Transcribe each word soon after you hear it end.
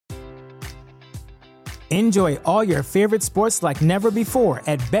Enjoy all your favorite sports like never before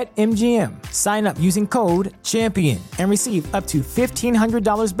at BetMGM. Sign up using code CHAMPION and receive up to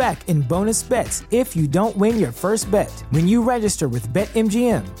 $1,500 back in bonus bets if you don't win your first bet. When you register with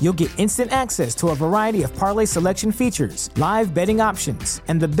BetMGM, you'll get instant access to a variety of parlay selection features, live betting options,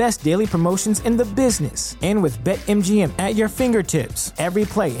 and the best daily promotions in the business. And with BetMGM at your fingertips, every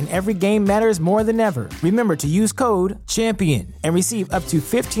play and every game matters more than ever. Remember to use code CHAMPION and receive up to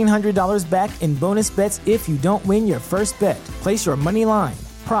 $1,500 back in bonus bets if you don't win your first bet. Place your money line,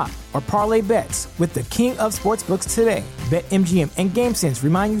 prop, or parlay bets with the king of sportsbooks today. BetMGM and GameSense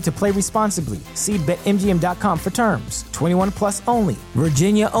remind you to play responsibly. See BetMGM.com for terms. 21 plus only.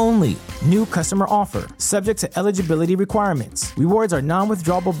 Virginia only. New customer offer. Subject to eligibility requirements. Rewards are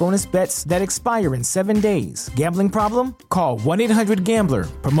non-withdrawable bonus bets that expire in 7 days. Gambling problem? Call 1-800-GAMBLER.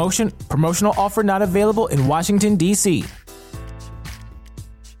 Promotional offer not available in Washington, D.C.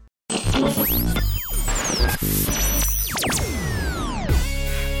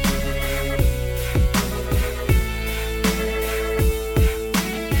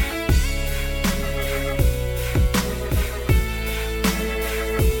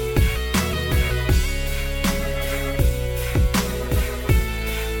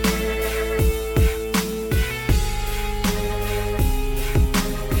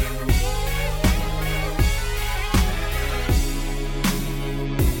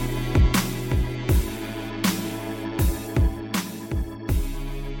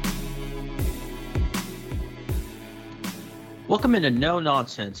 Welcome into No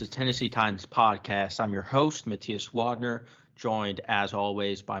Nonsense, a Tennessee Titans podcast. I'm your host, Matthias Wagner, joined as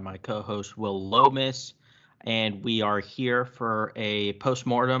always by my co-host, Will Lomas. And we are here for a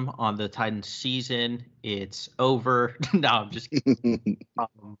postmortem on the Titans season. It's over. No, I'm just kidding.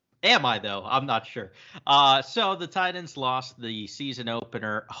 Am I, though? I'm not sure. So the Titans lost the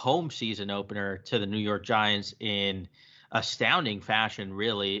home season opener to the New York Giants in astounding fashion,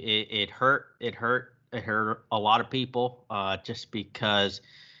 really. It hurt. It hurt a lot of people just because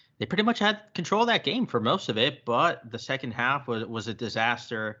they pretty much had control of that game for most of it. But the second half was a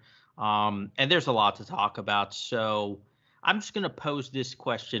disaster. And there's a lot to talk about. So I'm just going to pose this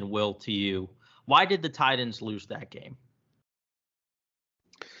question, Will, to you. Why did the Titans lose that game?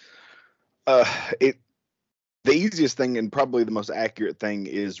 The easiest thing and probably the most accurate thing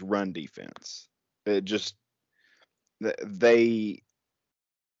is run defense.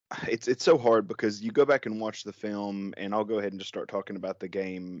 It's so hard because you go back and watch the film, and I'll go ahead and just start talking about the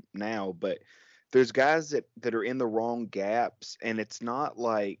game now, but there's guys that are in the wrong gaps, and it's not a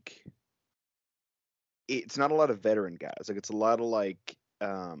lot of veteran guys. Like, it's a lot of I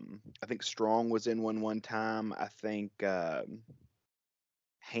think Strong was in one time. I think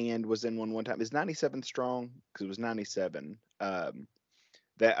Hand was in one time. Is 97 Strong? Because it was 97.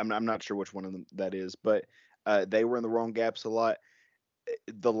 That I'm not sure which one of them that is, but they were in the wrong gaps a lot.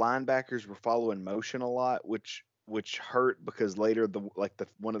 The linebackers were following motion a lot, which hurt because later the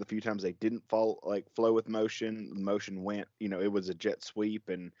one of the few times they didn't flow with motion, the motion went, it was a jet sweep,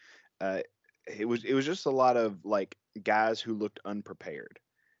 and it was just a lot of guys who looked unprepared.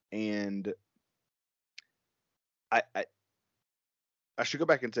 And I should go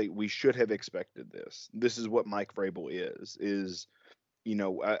back and say we should have expected this. This is what Mike Vrabel is.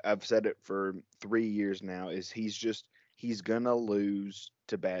 I've said it for 3 years now, is he's gonna lose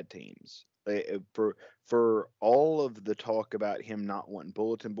to bad teams. For all of the talk about him not wanting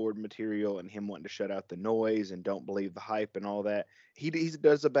bulletin board material and him wanting to shut out the noise and don't believe the hype and all that, he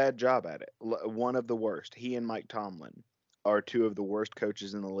does a bad job at it. One of the worst. He and Mike Tomlin are two of the worst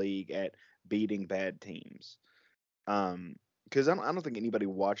coaches in the league at beating bad teams. Because I don't think anybody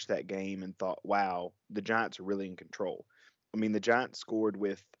watched that game and thought, wow, the Giants are really in control. I mean, the Giants scored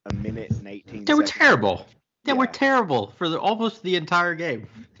with a minute and 18 seconds. They were terrible. They were terrible for almost the entire game.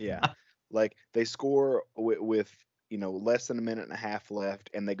 Yeah. They score with less than a minute and a half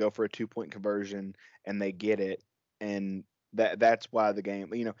left, and they go for a 2-point conversion, and they get it. And that's why the game,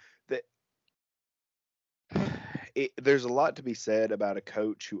 there's a lot to be said about a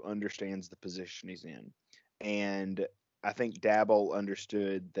coach who understands the position he's in. And I think Daboll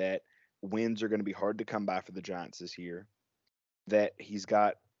understood that wins are going to be hard to come by for the Giants this year, that he's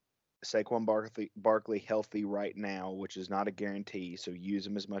got Saquon Barkley healthy right now, which is not a guarantee, so use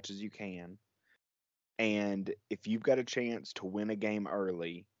him as much as you can. And if you've got a chance to win a game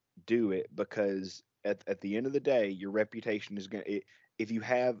early, do it, because at the end of the day, your reputation is going to, if you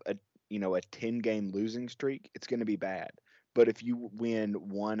have a 10-game losing streak, it's going to be bad. But if you win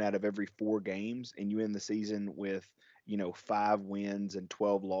 1 out of every 4 games and you end the season with 5 wins and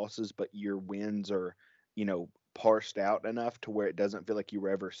 12 losses, but your wins are parsed out enough to where it doesn't feel like you were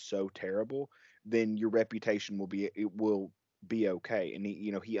ever so terrible, then your reputation will be okay. And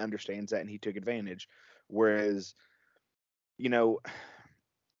he understands that and he took advantage. Whereas, you know,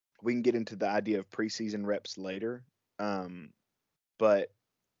 we can get into the idea of preseason reps later. But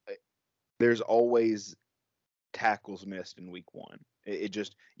there's always tackles missed in week one. It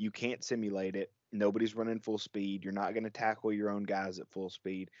just, you can't simulate it. Nobody's running full speed. You're not going to tackle your own guys at full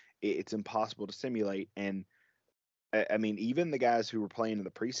speed. It's impossible to simulate. And I mean, even the guys who were playing in the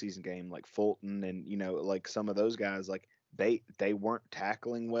preseason game, like Fulton and, like some of those guys, like they weren't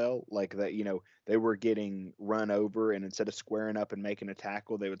tackling well. Like that, they were getting run over, and instead of squaring up and making a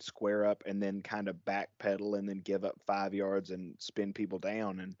tackle, they would square up and then kind of backpedal and then give up 5 yards and spin people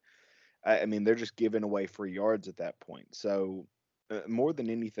down. And I mean, they're just giving away free yards at that point. So more than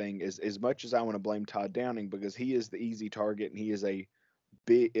anything, as much as I want to blame Todd Downing because he is the easy target and he is a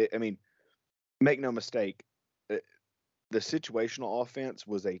big, I mean, make no mistake, the situational offense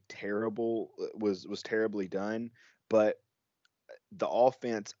was was terribly done, but the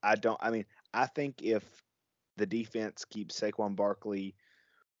offense, I think if the defense keeps Saquon Barkley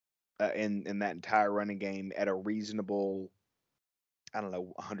in that entire running game at a reasonable, I don't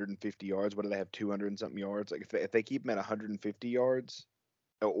know, 150 yards. What do they have? 200 and something yards. Like if they keep them at 150 yards,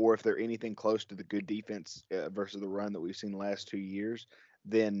 or if they're anything close to the good defense versus the run that we've seen the last 2 years,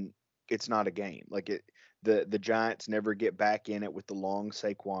 then it's not a game. Like the Giants never get back in it with the long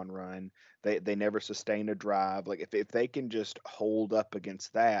Saquon run. They never sustain a drive. Like if they can just hold up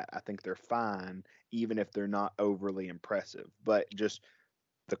against that, I think they're fine, even if they're not overly impressive. But just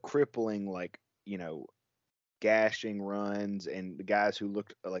the crippling, like, gashing runs and the guys who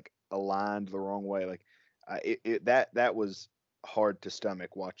looked like aligned the wrong way, like that was hard to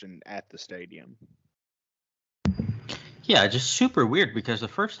stomach watching at the stadium. Yeah, just super weird because the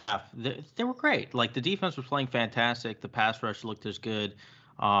first half they were great. Like the defense was playing fantastic. The pass rush looked as good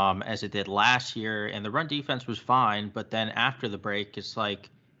as it did last year, and the run defense was fine. But then after the break, it's like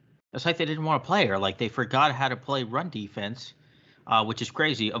they didn't want to play, or like they forgot how to play run defense, which is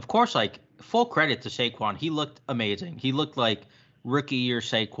crazy. Of course, like full credit to Saquon. He looked amazing. He looked like rookie year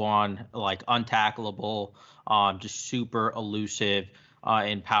Saquon, like untackleable, just super elusive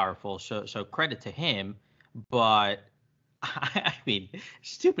and powerful. So credit to him. But I mean,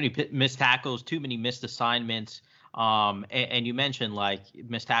 too many missed tackles, too many missed assignments. And you mentioned like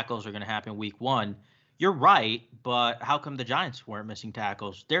missed tackles are going to happen week one. You're right, but how come the Giants weren't missing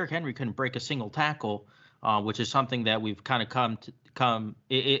tackles? Derrick Henry couldn't break a single tackle, which is something that we've kind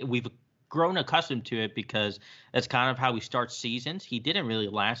of we've grown accustomed to it because that's kind of how he starts seasons. He didn't really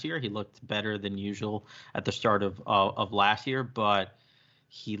last year. He looked better than usual at the start of last year, but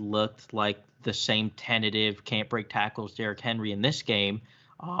he looked like the same tentative, can't break tackles Derrick Henry in this game.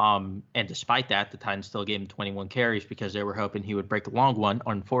 And despite that, the Titans still gave him 21 carries because they were hoping he would break a long one.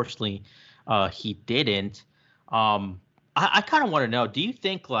 Unfortunately, he didn't. I kind of want to know, do you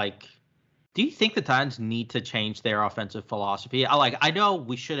think the Titans need to change their offensive philosophy? I know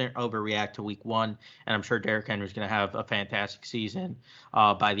we shouldn't overreact to week one, and I'm sure Derrick Henry's going to have a fantastic season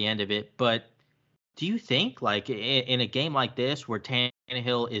by the end of it. But do you think, like, in a game like this where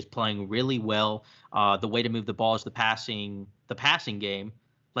Tannehill is playing really well, the way to move the ball is the passing game,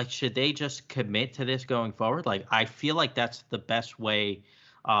 like, should they just commit to this going forward? Like, I feel like that's the best way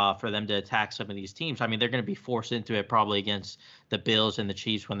for them to attack some of these teams. I mean, they're going to be forced into it probably against the Bills and the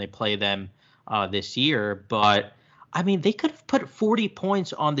Chiefs when they play them this year. But, I mean, they could have put 40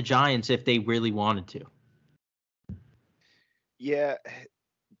 points on the Giants if they really wanted to. Yeah.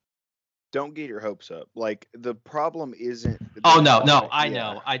 Don't get your hopes up. Like, the problem isn't. Oh, no, I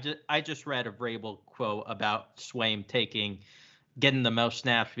know. I just read a Vrabel quote about Swaim getting the most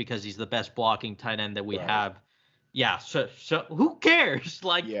snaps because he's the best blocking tight end that we have. Yeah, so who cares?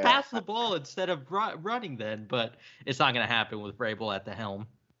 Like, pass the ball instead of running then. But it's not going to happen with Vrabel at the helm.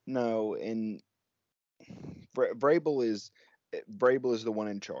 No, and Vrabel is the one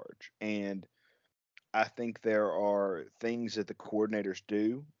in charge. And I think there are things that the coordinators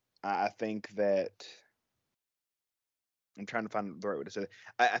do. I think that I'm trying to find the right way to say it.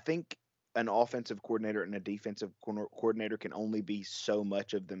 I think an offensive coordinator and a defensive coordinator can only be so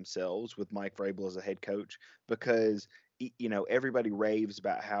much of themselves with Mike Vrabel as a head coach because, everybody raves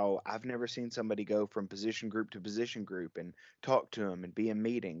about how I've never seen somebody go from position group to position group and talk to them and be in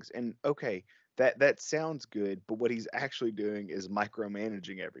meetings. And okay, that sounds good, but what he's actually doing is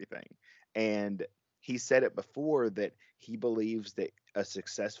micromanaging everything. And he said it before that he believes that a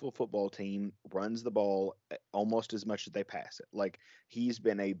successful football team runs the ball almost as much as they pass it. Like, he's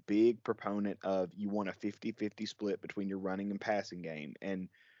been a big proponent of you want a 50-50 split between your running and passing game. And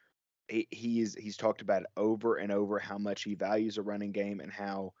he's talked about it over and over how much he values a running game and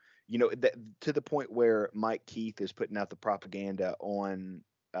how that, to the point where Mike Keith is putting out the propaganda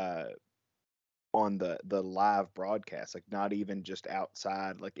uh, on the live broadcast, like not even just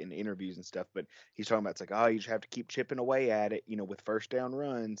outside, like in interviews and stuff, but he's talking about it's like, oh, you just have to keep chipping away at it, with first down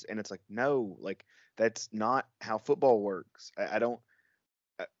runs, and it's like, no, like that's not how football works. I don't,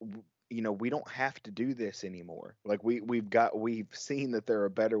 we don't have to do this anymore. Like we've seen that there are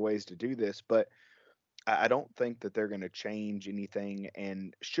better ways to do this, but I don't think that they're going to change anything.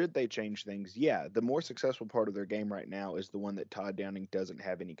 And should they change things, yeah, the more successful part of their game right now is the one that Todd Downing doesn't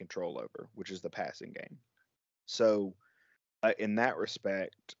have any control over, which is the passing game. So, in that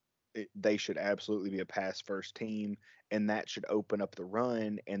respect, they should absolutely be a pass first team, and that should open up the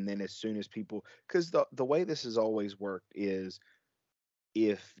run. And then as soon as people, because the way this has always worked is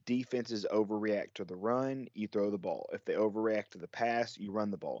if defenses overreact to the run, you throw the ball. If they overreact to the pass, you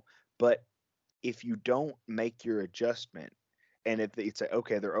run the ball. But if you don't make your adjustment, and if it's like,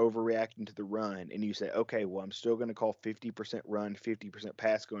 okay, they're overreacting to the run, and you say, okay, well, I'm still going to call 50% run, 50%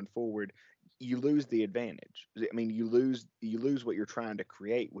 pass going forward, you lose the advantage. I mean, you lose what you're trying to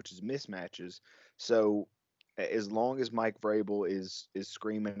create, which is mismatches. So as long as Mike Vrabel is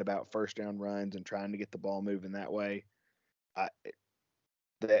screaming about first down runs and trying to get the ball moving that way,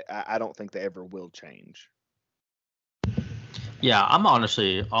 I don't think they ever will change. Yeah, I'm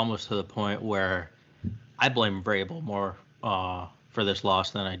honestly almost to the point where I blame Vrabel more for this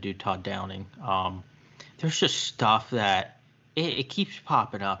loss than I do Todd Downing. There's just stuff that it keeps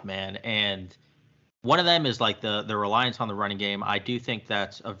popping up, man. And one of them is like the reliance on the running game. I do think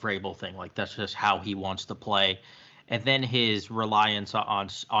that's a Vrabel thing. Like that's just how he wants to play. And then his reliance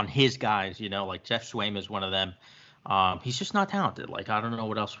on his guys, like Jeff Swaim is one of them. He's just not talented. Like I don't know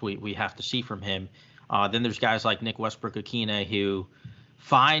what else we have to see from him. Then there's guys like Nick Westbrook-Ikhine who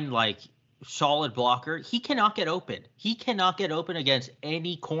find like solid blocker. He cannot get open. He cannot get open against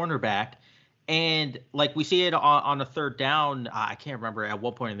any cornerback. And like we see it on a third down, I can't remember at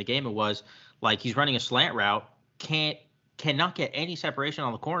what point in the game it was. Like he's running a slant route, cannot get any separation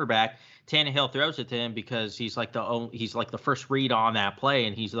on the cornerback. Tannehill throws it to him because he's like the first read on that play,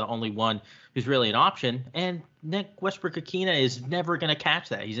 and he's the only one who's really an option. And Nick Westbrook-Ikhine is never going to catch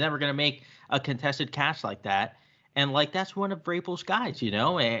that. He's never going to make a contested catch like that. And like that's one of Vrabel's guys,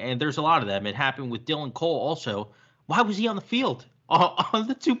 and there's a lot of them. It happened with Dylan Cole also. Why was he on the field on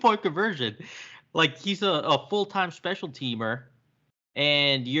the 2-point conversion? Like he's a full-time special teamer,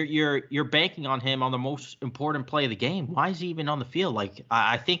 and you're banking on him on the most important play of the game. Why is he even on the field? Like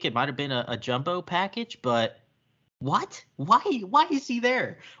I think it might have been a jumbo package, but what? Why is he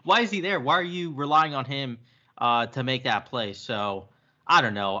there? Why is he there? Why are you relying on him to make that play? So I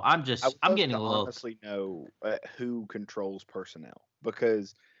don't know. I'm getting a little. Honestly know who controls personnel,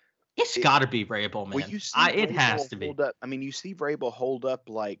 because It's got to be Vrabel, man. Well, It has to be. I mean, you see Vrabel hold up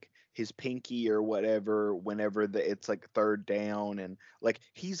like his pinky or whatever whenever it's like third down, and like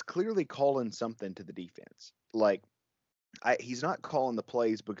he's clearly calling something to the defense. Like he's not calling the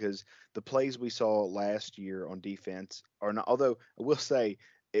plays, because the plays we saw last year on defense are not. Although I will say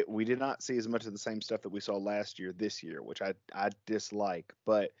we did not see as much of the same stuff that we saw last year this year, which I dislike.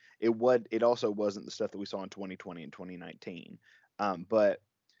 But it also wasn't the stuff that we saw in 2020 and 2019. But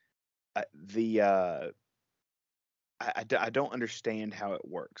the I don't understand how it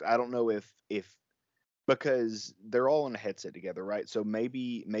works. I don't know if because they're all on a headset together, right? So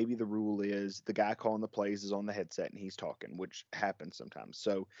maybe the rule is the guy calling the plays is on the headset and he's talking, which happens sometimes.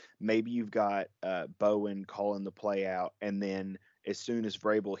 So maybe you've got Bowen calling the play out, and then as soon as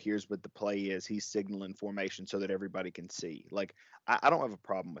Vrabel hears what the play is, he's signaling formation so that everybody can see. Like I don't have a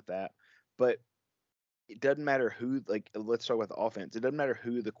problem with that, but it doesn't matter who. Like let's talk about the offense. It doesn't matter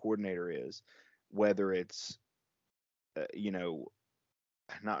who the coordinator is, whether it's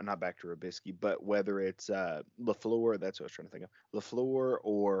not back to Robisky, but whether it's LaFleur, that's what I was trying to think of, LaFleur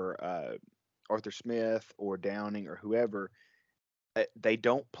or Arthur Smith or Downing or whoever, they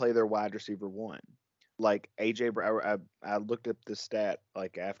don't play their wide receiver one. Like AJ Brown, I looked up the stat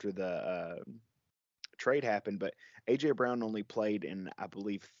like after the trade happened, but AJ Brown only played in I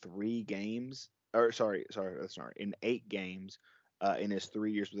believe 3 games, or sorry, in 8 games in his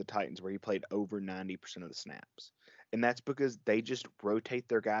 3 years with the Titans, where he played over 90% of the snaps. And that's because they just rotate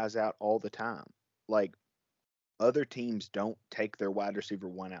their guys out all the time. Like other teams don't take their wide receiver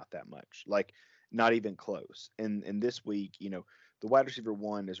one out that much. Like not even close. And this week, the wide receiver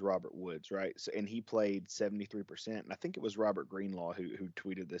one is Robert Woods, right? So, and he played 73%. And I think it was Robert Greenlaw who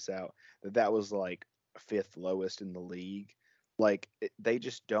tweeted this out, that was like 5th lowest in the league. Like they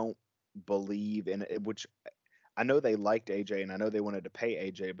just don't believe in it, which I know they liked AJ and I know they wanted to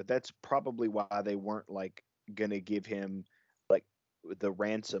pay AJ, but that's probably why they weren't like gonna give him like the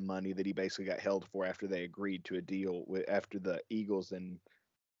ransom money that he basically got held for after they agreed to a deal with after the Eagles and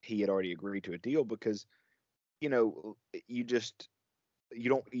he had already agreed to a deal because you just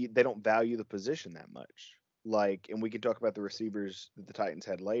they don't value the position that much. Like, and we can talk about the receivers that the Titans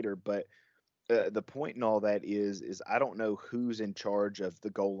had later, but the point in all that is I don't know who's in charge of the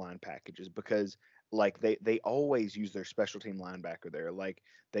goal line packages because like they always use their special team linebacker there. Like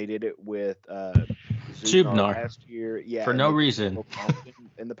they did it with Zubnar Zubnar, last year, yeah, for and no they reason.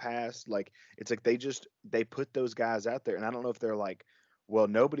 in the past. Like it's like they put those guys out there, and I don't know if they're like, well,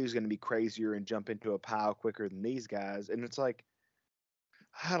 nobody's going to be crazier and jump into a pile quicker than these guys, and it's like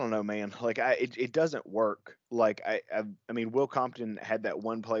I don't know, man. Like it doesn't work. Like I mean, Will Compton had that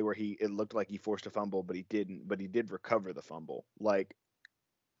one play where it looked like he forced a fumble, but he didn't. But he did recover the fumble. Like,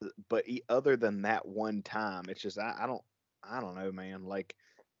 but other than that one time, it's just I don't know, man. Like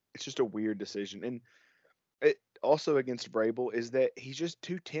it's just a weird decision. And it also against Vrabel is that he's just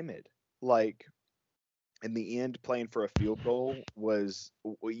too timid. Like in the end, playing for a field goal was,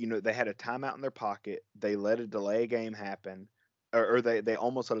 they had a timeout in their pocket. They let a delay game happen, or they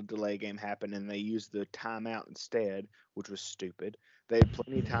almost let a delay game happen, and they used the timeout instead, which was stupid. They had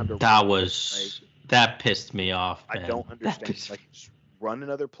plenty of time to That pissed me off, I man. don't understand. Like, just run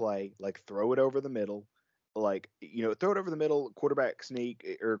another play, like throw it over the middle, like throw it over the middle, quarterback sneak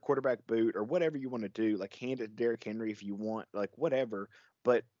or quarterback boot or whatever you want to do. Like hand it to Derrick Henry if you want, like whatever.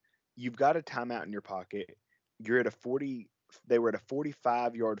 But you've got a timeout in your pocket. You're at a 40. They were at a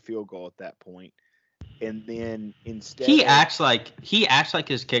 45-yard field goal at that point, and then instead he acts like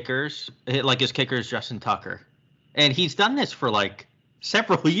his kickers, Justin Tucker, and he's done this for like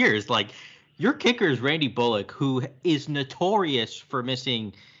several years. Like your kicker is Randy Bullock, who is notorious for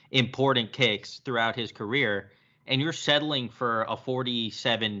missing important kicks throughout his career, and you're settling for a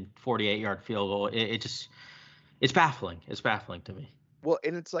 47, 48-yard field goal. It's baffling. It's baffling to me. Well,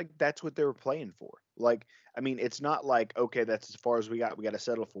 and it's like that's what they were playing for. Like, I mean, it's not like okay, that's as far as we got. We got to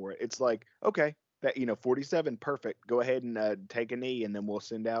settle for it. It's like okay, that 47, perfect. Go ahead and take a knee, and then we'll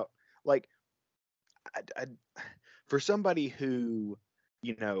send out. Like, for somebody who,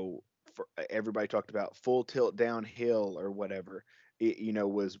 for everybody talked about full tilt downhill or whatever, it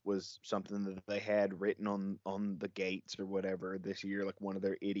was something that they had written on the gates or whatever this year, like one of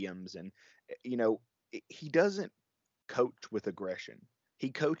their idioms, and he doesn't coach with aggression. He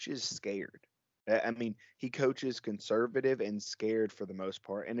coaches scared. I mean, he coaches conservative and scared for the most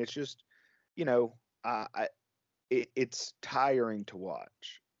part, and it's just, it's tiring to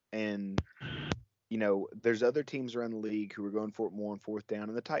watch. And there's other teams around the league who are going for it more on fourth down,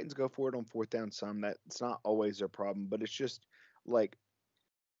 and the Titans go for it on fourth down some. That's not always their problem, but it's just like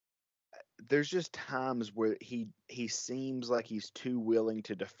there's just times where he seems like he's too willing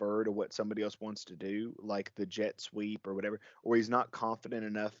to defer to what somebody else wants to do, like the jet sweep or whatever, or he's not confident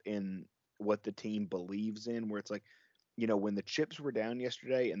enough in what the team believes in, where it's like, when the chips were down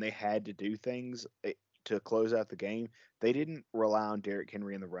yesterday and they had to do things to close out the game, they didn't rely on Derrick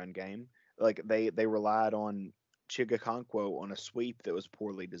Henry in the run game. Like they relied on Chigakonkwo on a sweep that was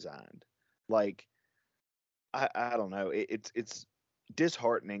poorly designed. Like I don't know. It's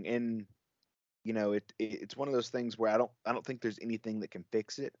disheartening, and it's one of those things where I don't think there's anything that can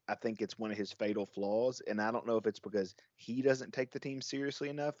fix it. I think it's one of his fatal flaws, and I don't know if it's because he doesn't take the team seriously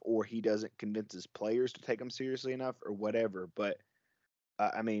enough or he doesn't convince his players to take them seriously enough or whatever. But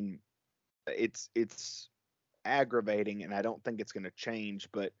I mean, it's aggravating, and I don't think it's going to change.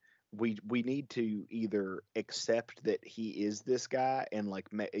 But we need to either accept that he is this guy and like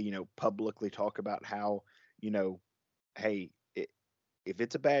publicly talk about how hey, if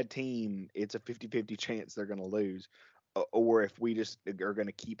it's a bad team, it's a 50-50 chance they're going to lose. Or if we just are going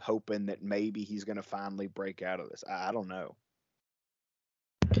to keep hoping that maybe he's going to finally break out of this. I don't know.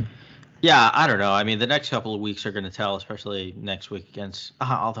 Yeah, I don't know. I mean, the next couple of weeks are going to tell, especially next week against.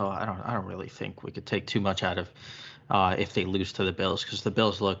 Although I don't really think we could take too much out of if they lose to the Bills, because the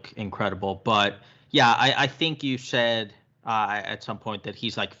Bills look incredible. But yeah, I think you said at some point that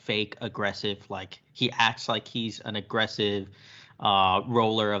he's like fake aggressive. Like he acts like he's an aggressive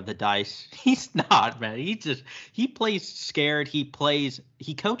roller of the dice. He's not, man. He plays scared. He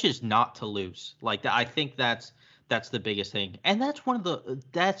coaches not to lose. Like I think that's the biggest thing, and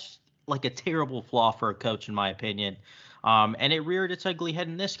that's like a terrible flaw for a coach, in my opinion. And it reared its ugly head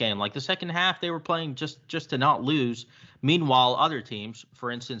in this game. Like the second half, they were playing just to not lose. Meanwhile, other teams,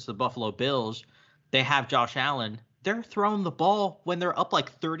 for instance, the Buffalo Bills, they have Josh Allen. They're throwing the ball when they're up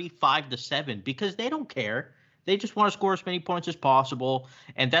like 35-7 because they don't care. They just want to score as many points as possible,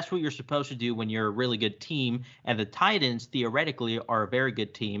 and that's what you're supposed to do when you're a really good team. And the Titans, theoretically, are a very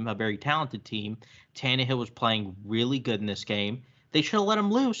good team, a very talented team. Tannehill was playing really good in this game. They should have let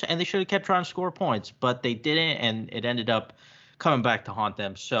him loose, and they should have kept trying to score points, but they didn't, and it ended up coming back to haunt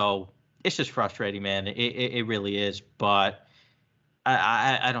them. So it's just frustrating, man. It really is, but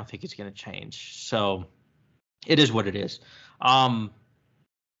I don't think it's going to change. So it is what it is.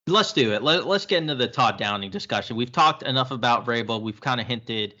 Let's do it. Let's get into the Todd Downing discussion. We've talked enough about Vrabel. We've kind of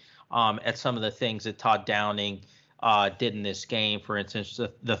hinted at some of the things that Todd Downing did in this game. For instance,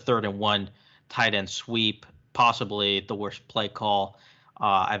 the 3rd and 1 tight end sweep, possibly the worst play call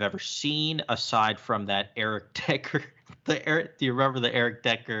I've ever seen, aside from that Eric Decker. Do you remember the Eric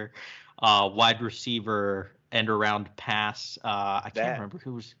Decker wide receiver end around pass? I can't remember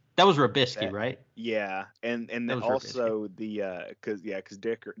who was. That was Robisky, right? Yeah, and then also because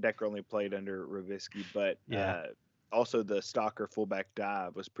Decker only played under Robisky, but also the Stalker fullback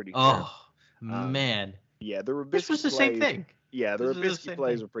dive was pretty terrible. Man. Yeah, the Robisky this was the same thing. Yeah, the Robisky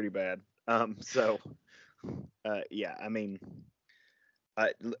plays were pretty bad. Yeah, I mean,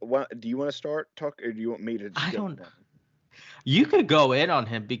 do you want to start talk, or do you want me to? Just You could go in on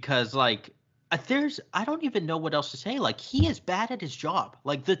him because I don't even know what else to say. Like, he is bad at his job.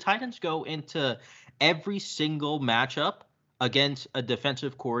 Like, the Titans go into every single matchup against a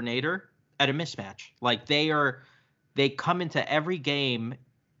defensive coordinator at a mismatch. Like, they come into every game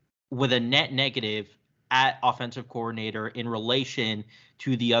with a net negative at offensive coordinator in relation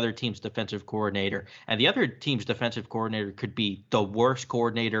to the other team's defensive coordinator. And the other team's defensive coordinator could be the worst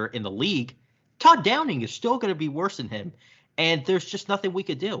coordinator in the league. Todd Downing is still going to be worse than him. And there's just nothing we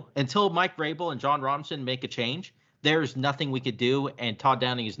could do until Mike Vrabel and Jon Robinson make a change. There's nothing we could do, and Todd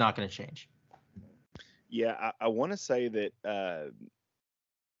Downing is not going to change. Yeah, I want to say that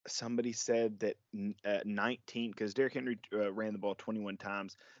somebody said that 19, because Derrick Henry ran the ball 21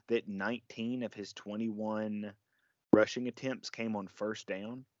 times, that 19 of his 21 rushing attempts came on first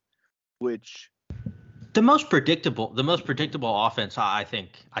down, which the most predictable offense I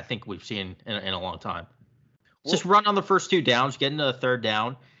think we've seen in a long time. Just run on the first 2 downs, get into the 3rd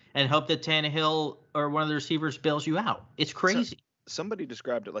down, and hope that Tannehill or one of the receivers bails you out. It's crazy. Somebody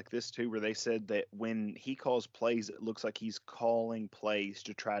described it like this too, where they said that when he calls plays, it looks like he's calling plays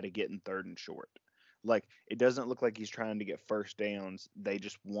to try to get in 3rd and short. Like, it doesn't look like he's trying to get first downs. They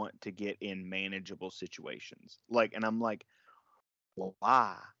just want to get in manageable situations. Like, and I'm like, well,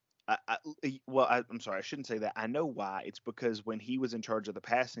 why? I'm sorry, I shouldn't say that. I know why. It's because when he was in charge of the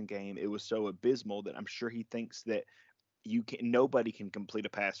passing game, it was so abysmal that I'm sure he thinks that nobody can complete a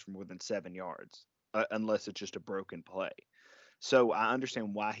pass from within 7 yards unless it's just a broken play. So I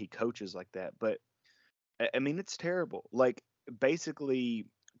understand why he coaches like that, but I mean, it's terrible. Like, basically,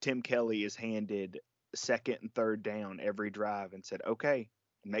 Tim Kelly is handed 2nd and 3rd down every drive and said, "Okay,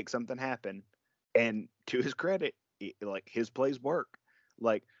 make something happen." And to his credit, his plays work.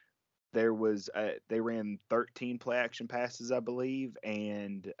 Like, there was they ran 13 play action passes, I believe,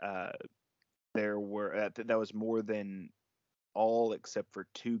 and there were that was more than all except for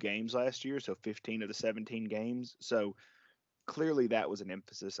 2 games last year, so 15 of the 17 games. So clearly that was an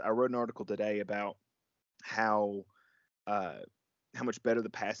emphasis. I wrote an article today about how much better the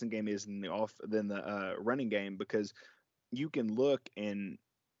passing game is than the running game, because you can look and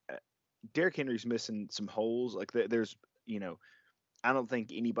Derrick Henry's missing some holes. Like, there's, I don't think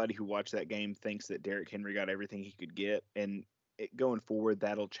anybody who watched that game thinks that Derrick Henry got everything he could get, and going forward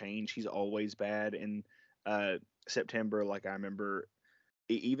that'll change. He's always bad in September. Like, I remember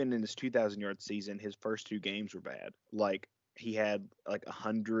even in his 2,000-yard season, his first 2 games were bad. Like, he had like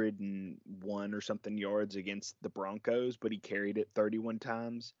 101 or something yards against the Broncos, but he carried it 31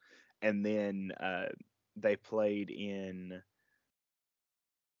 times. And then they played in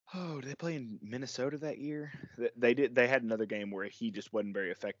did they play in Minnesota that year? They did. They had another game where he just wasn't very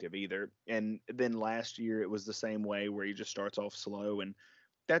effective either. And then last year it was the same way, where he just starts off slow, and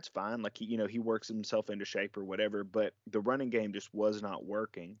that's fine. Like, he works himself into shape or whatever, but the running game just was not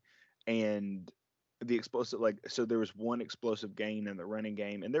working. And the explosive, so there was one explosive gain in the running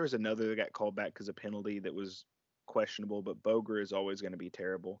game, and there was another that got called back because of penalty that was questionable, but Boger is always going to be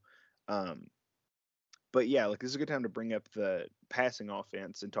terrible. But yeah, this is a good time to bring up the passing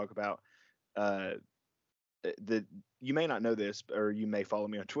offense and talk about you may not know this, or you may follow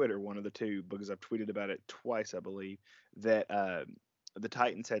me on Twitter, one of the two, because I've tweeted about it twice, I believe, that the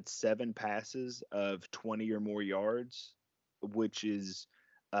Titans had 7 passes of 20 or more yards, which is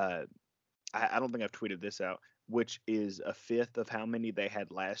I don't think I've tweeted this out, which is a fifth of how many they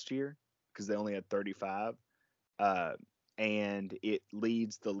had last year, because they only had 35. and it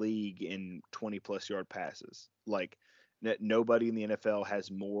leads the league in 20+ yard passes. Like nobody in the NFL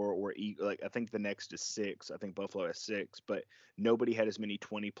has more like I think the next is 6. I think Buffalo has 6, but nobody had as many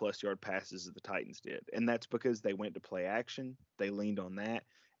 20+ yard passes as the Titans did. And that's because they went to play action. They leaned on that.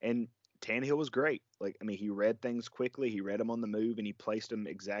 And Tannehill was great. Like, I mean, he read things quickly. He read them on the move, and he placed them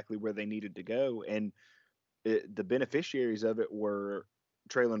exactly where they needed to go. And the beneficiaries of it were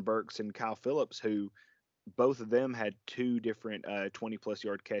Traylon Burks and Kyle Phillips, who both of them had 2 different 20+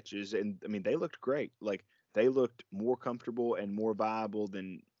 yard catches. And I mean, they looked great. Like, they looked more comfortable and more viable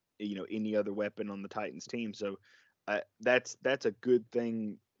than any other weapon on the Titans team. So that's a good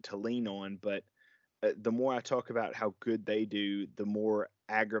thing to lean on. But the more I talk about how good they do, the more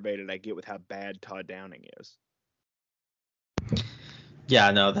aggravated I get with how bad Todd Downing is.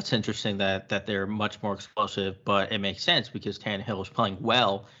 Yeah, no, that's interesting that they're much more explosive, but it makes sense because Tannehill is playing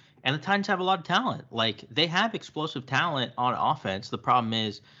well, and the Titans have a lot of talent. Like, they have explosive talent on offense. The problem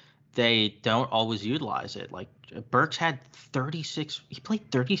is they don't always utilize it. Like, Burks had 36. He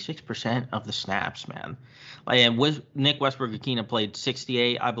played 36% of the snaps, man. Like, and Nick Westbrook-Ikhine played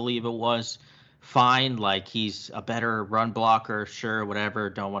 68, I believe it was. Fine, like, he's a better run blocker, sure, whatever.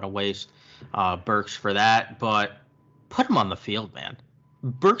 Don't want to waste Burks for that, but put him on the field, man.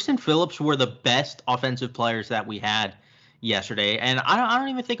 Burks and Phillips were the best offensive players that we had yesterday, and I don't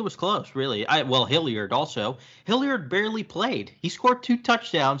even think it was close, really. Hilliard also. Hilliard barely played. He scored 2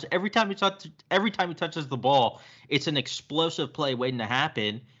 touchdowns every time he touches the ball. It's an explosive play waiting to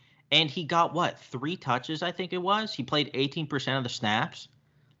happen, and he got 3 touches, I think it was. He played 18% of the snaps.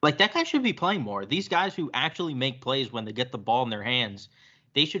 Like, that guy should be playing more. These guys who actually make plays when they get the ball in their hands,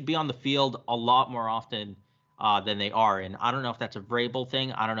 they should be on the field a lot more often than they are. And I don't know if that's a Vrabel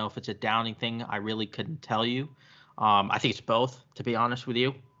thing. I don't know if it's a Downing thing. I really couldn't tell you. I think it's both, to be honest with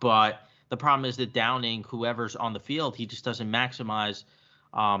you. But the problem is that Downing, whoever's on the field, he just doesn't maximize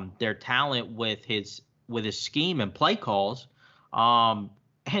their talent with his scheme and play calls. And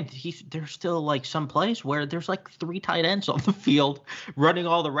there's still like some plays where there's like 3 tight ends on the field running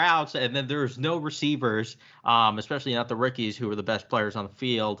all the routes, and then there's no receivers, especially not the rookies who are the best players on the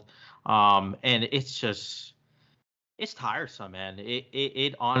field. And it's tiresome, man.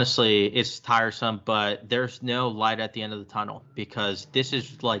 It honestly, it's tiresome, but there's no light at the end of the tunnel because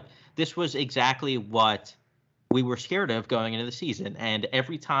this was exactly what we were scared of going into the season. And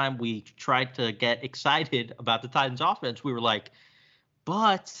every time we tried to get excited about the Titans offense, we were like,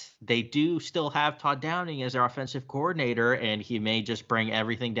 but they do still have Todd Downing as their offensive coordinator, and he may just bring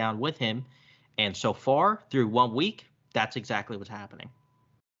everything down with him. And so far, through 1 week, that's exactly what's happening.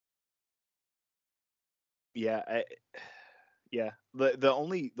 Yeah,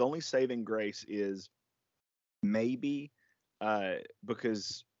 The only saving grace is maybe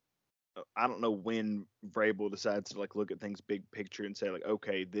because I don't know when Vrabel decides to like look at things big picture and say like,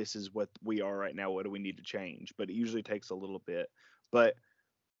 okay, this is what we are right now. What do we need to change? But it usually takes a little bit. But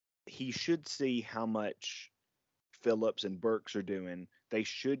he should see how much Phillips and Burks are doing. They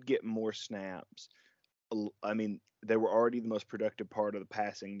should get more snaps. I mean, they were already the most productive part of the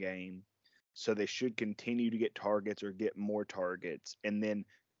passing game. So they should continue to get targets or get more targets. And then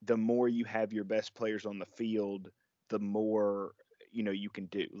the more you have your best players on the field, the more, you can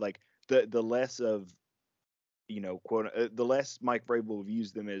do. Like the less of, the less Mike Vrabel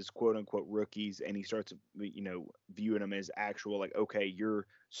views them as quote unquote rookies, and he starts, viewing them as actual, like, okay, you're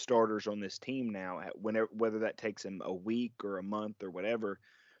starters on this team now. Whether that takes him a week or a month or whatever,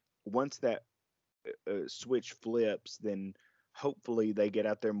 once that switch flips, then hopefully they get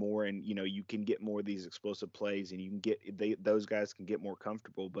out there more, and you can get more of these explosive plays, and you can get those guys can get more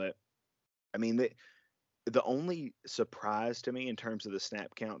comfortable. But I mean, the only surprise to me in terms of the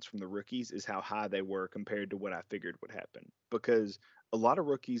snap counts from the rookies is how high they were compared to what I figured would happen, because a lot of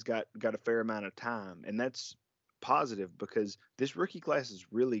rookies got a fair amount of time, and that's positive because this rookie class is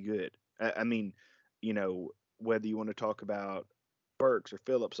really good. I mean, whether you want to talk about Burks or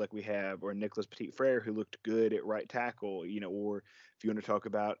Phillips like we have, or Nicholas Petit-Frere, who looked good at right tackle, or if you want to talk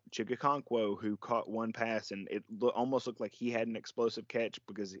about Chigakonkwo, who caught one pass and it almost looked like he had an explosive catch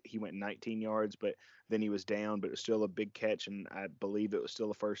because he went 19 yards, but then he was down, but it was still a big catch, and I believe it was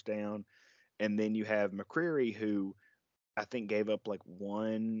still a first down. And then you have McCreary, who I think gave up like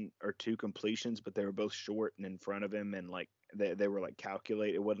 1 or 2 completions, but they were both short and in front of him, and like they were like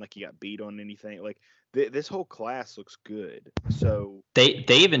calculated. It wasn't like he got beat on anything. Like this whole class looks good. So they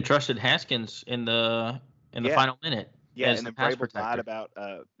even trusted Haskins in the final minute. Yeah, and then Vrabel lied about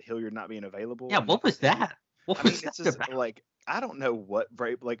Hilliard not being available. Yeah, what was that? It's just about? Like, I don't know what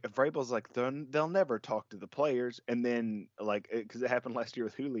Vrabel's like. They'll never talk to the players, and then like because it happened last year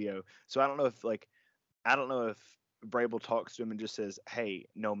with Julio. So I don't know if Vrabel talks to him and just says, "Hey,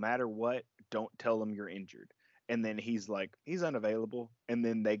 no matter what, don't tell him you're injured." And then he's like, "He's unavailable." And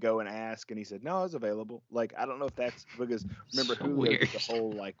then they go and ask, and he said, "No, I was available." Like, I don't know if that's because remember So Julio weird. did the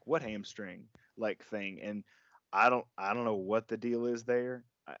whole like what hamstring like thing, and I don't know what the deal is there.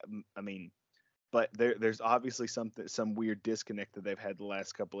 I mean, but there's obviously some weird disconnect that they've had the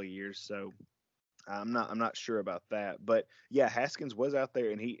last couple of years. So I'm not sure about that. But yeah, Haskins was out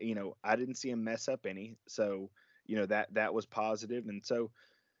there, and he I didn't see him mess up any. So that was positive, and so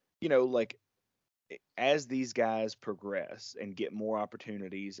like as these guys progress and get more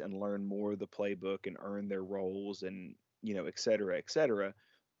opportunities and learn more of the playbook and earn their roles and et cetera,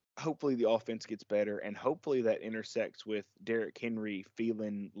 hopefully the offense gets better and hopefully that intersects with Derrick Henry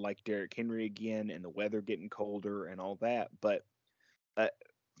feeling like Derrick Henry again and the weather getting colder and all that. But uh,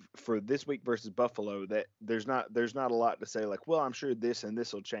 for this week versus Buffalo, that there's not a lot to say like, well, I'm sure this and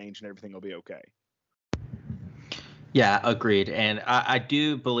this will change and everything will be okay. Yeah, agreed. And I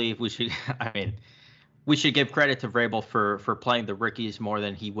do believe we should. I mean, we should give credit to Vrabel for playing the rookies more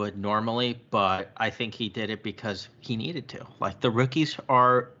than he would normally, but I think he did it because he needed to. Like the rookies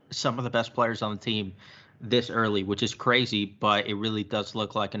are some of the best players on the team this early, which is crazy, but it really does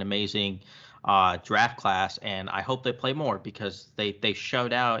look like an amazing draft class, and I hope they play more because they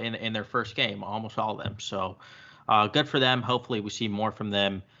showed out in their first game, almost all of them. So good for them. Hopefully, we see more from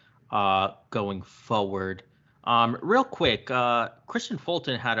them going forward. Real quick, Christian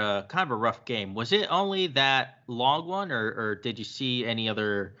Fulton had a kind of a rough game. Was it only that long one, or did you see any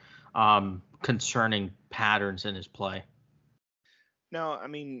other concerning patterns in his play? No, I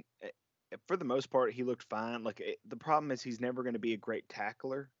mean, for the most part, he looked fine. Like the problem is he's never going to be a great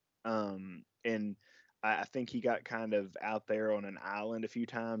tackler. And I think he got kind of out there on an island a few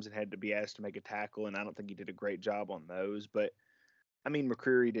times and had to be asked to make a tackle, and I don't think he did a great job on those. But I mean,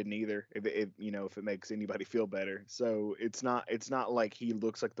 McCreary didn't either. If it makes anybody feel better, so it's not like he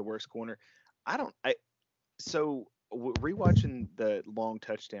looks like the worst corner. I don't. I so rewatching the long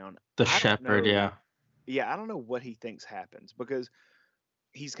touchdown, The I don't Shepherd, yeah, know. Yeah, I don't know what he thinks happens because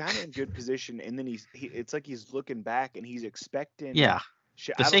he's kind of in good position, and then it's like he's looking back and he's expecting. yeah.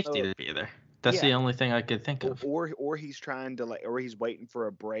 The I don't safety know. to be there. That's Yeah, the only thing I could think of. or he's trying to or he's waiting for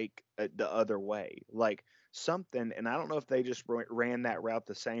a break the other way, like something. And I don't know if they just ran that route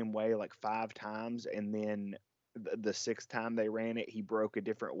the same way like 5 times, and then the sixth time they ran it, he broke a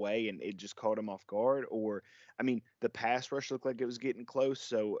different way, and it just caught him off guard. Or I mean, the pass rush looked like it was getting close,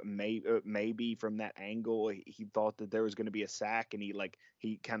 so maybe from that angle he thought that there was going to be a sack, and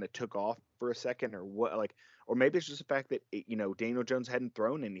he kind of took off for a second, or what, like, or maybe it's just the fact that Daniel Jones hadn't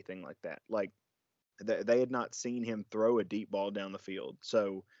thrown anything like that, like they had not seen him throw a deep ball down the field.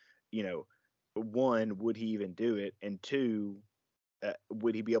 So, you know, one, would he even do it? And two,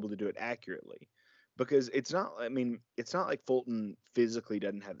 would he be able to do it accurately? Because it's not like Fulton physically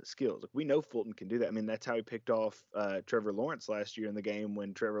doesn't have the skills. Like we know Fulton can do that. I mean, that's how he picked off Trevor Lawrence last year in the game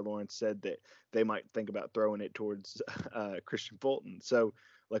when Trevor Lawrence said that they might think about throwing it towards Christian Fulton. So,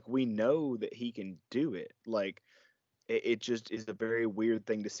 like, we know that he can do it. Like, it just is a very weird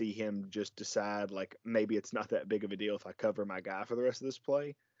thing to see him just decide like maybe it's not that big of a deal if I cover my guy for the rest of this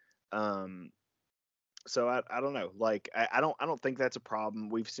play. Um, so I don't know. Like I don't think that's a problem.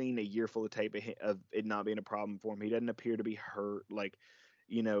 We've seen a year full of tape of it not being a problem for him. He doesn't appear to be hurt. Like,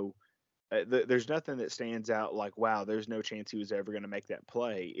 you know, there's nothing that stands out like wow. There's no chance he was ever going to make that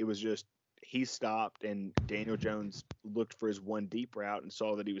play. It was just he stopped and Daniel Jones looked for his one deep route and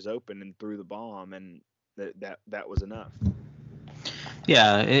saw that he was open and threw the bomb, and that was enough.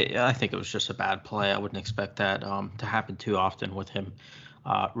 Yeah, I think it was just a bad play. I wouldn't expect that to happen too often with him,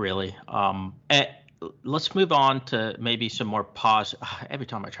 really. Let's move on to maybe some more Every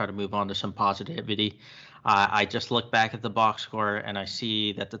time I try to move on to some positivity, I just look back at the box score and I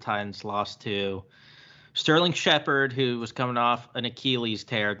see that the Titans lost to Sterling Shepard, who was coming off an Achilles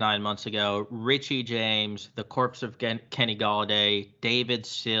tear 9 months ago, Richie James, the corpse of Kenny Galladay, David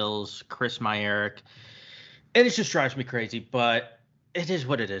Sills, Chris Myarick. And it just drives me crazy, but it is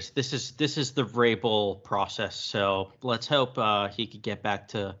what it is. This is the Vrabel process. So let's hope he could get back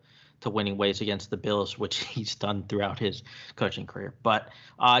to winning ways against the Bills, which he's done throughout his coaching career. But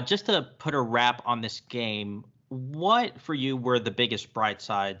just to put a wrap on this game, what for you were the biggest bright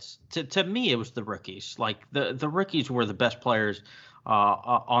sides? To me, it was the rookies. Like the rookies were the best players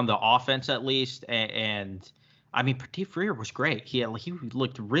on the offense, at least. And I mean, Petit Frere was great. He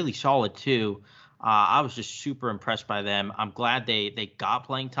looked really solid too. I was just super impressed by them. I'm glad they got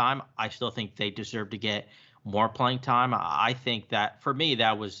playing time. I still think they deserve to get more playing time. I think that for me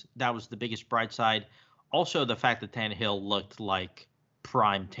that was the biggest bright side. Also, the fact that Tannehill looked like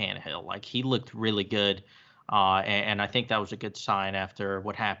prime Tannehill, like he looked really good. And I think that was a good sign after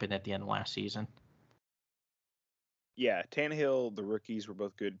what happened at the end of last season. Yeah, Tannehill, the rookies were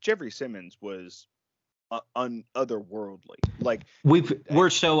both good. Jeffrey Simmons was otherworldly. Like We're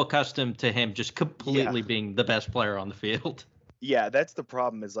so accustomed to him just completely yeah, being the best player on the field. yeah, that's the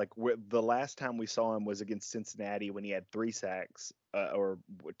problem. Is like the last time we saw him was against Cincinnati when he had 3 sacks or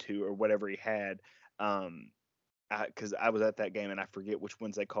 2 or whatever he had. Because I was at that game and I forget which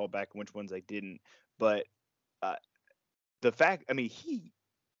ones they called back and which ones they didn't. But uh, the fact, I mean, he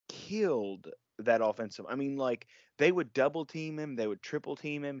killed that offensive. I mean, like they would double team him, they would triple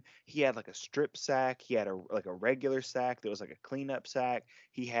team him. He had like a strip sack, he had a regular sack that was like a cleanup sack.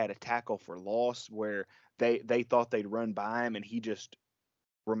 He had a tackle for loss where they thought they'd run by him and he just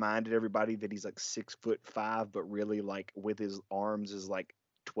reminded everybody that he's like 6'5", but really like with his arms is like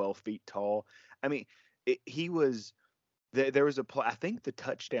 12 feet tall. I mean, he was there was a play, I think the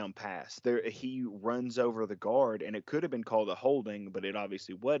touchdown pass. There he runs over the guard, and it could have been called a holding, but it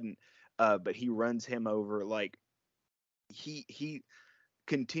obviously wasn't. But he runs him over. Like he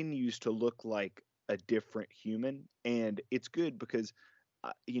continues to look like a different human, and it's good because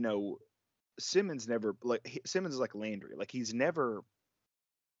you know Simmons never Simmons is like Landry. Like he's never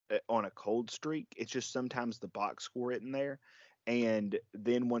on a cold streak. It's just sometimes the box score isn't there. And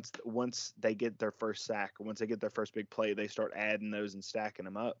then once they get their first sack, or once they get their first big play, they start adding those and stacking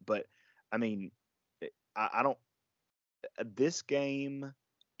them up. But I mean, I don't. This game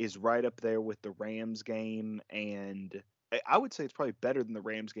is right up there with the Rams game, and I would say it's probably better than the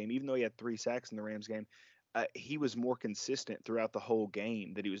Rams game, even though he had 3 sacks in the Rams game. He was more consistent throughout the whole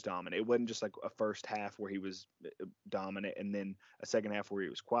game that he was dominant. It wasn't just like a first half where he was dominant and then a second half where he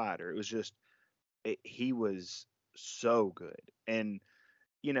was quieter. It was just he was so good, and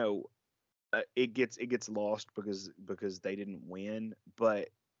you know it gets lost because they didn't win, but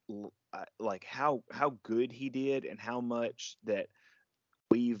like how good he did and how much that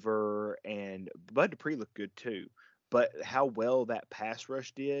Weaver and Bud Dupree looked good too. But how well that pass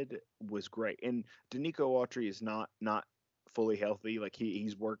rush did was great. And Danico Autry is not fully healthy. Like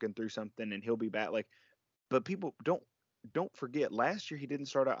he's working through something and he'll be back. Like, but people don't forget last year he didn't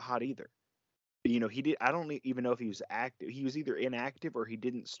start out hot either. He did. I don't even know if he was active. He was either inactive or he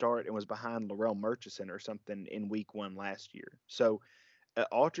didn't start and was behind Laurel Murchison or something in week 1 last year. So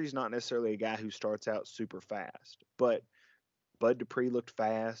Autry's not necessarily a guy who starts out super fast, but Bud Dupree looked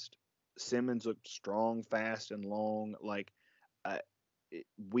fast. Simmons looked strong, fast, and long. Like uh,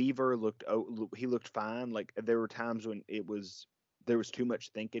 Weaver he looked fine. Like there were times when there was too much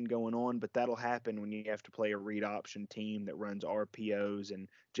thinking going on, but that'll happen when you have to play a read option team that runs RPOs and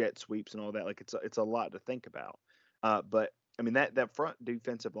jet sweeps and all that. Like it's a lot to think about. But I mean that front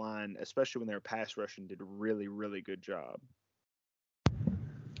defensive line, especially when they're pass rushing, did a really really good job.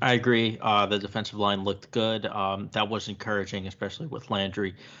 I agree. The defensive line looked good. That was encouraging, especially with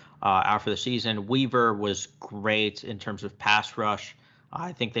Landry out for the season. Weaver was great in terms of pass rush.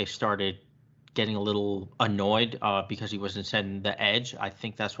 I think they started getting a little annoyed because he wasn't setting the edge. I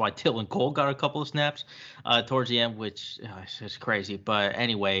think that's why Dylan Cole got a couple of snaps towards the end, which is crazy. But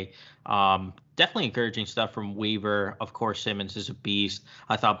anyway, definitely encouraging stuff from Weaver. Of course, Simmons is a beast.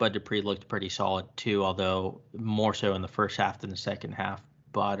 I thought Bud Dupree looked pretty solid too, although more so in the first half than the second half.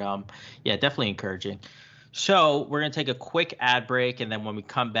 But yeah, definitely encouraging. So we're going to take a quick ad break, and then when we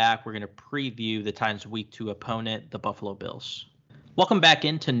come back, we're going to preview the Titans' Week 2 opponent, the Buffalo Bills. Welcome back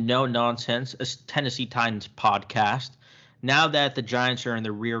into No Nonsense, a Tennessee Titans podcast. Now that the Giants are in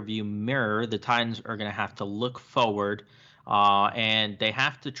the rearview mirror, the Titans are going to have to look forward, and they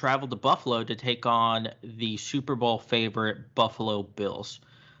have to travel to Buffalo to take on the Super Bowl favorite Buffalo Bills.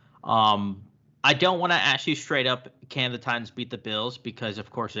 I don't want to ask you straight up, can the Titans beat the Bills? Because,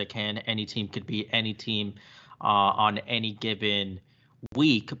 of course, they can. Any team could beat any team on any given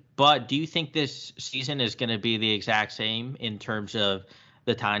week. But do you think this season is going to be the exact same in terms of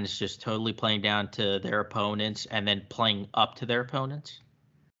the Titans just totally playing down to their opponents and then playing up to their opponents?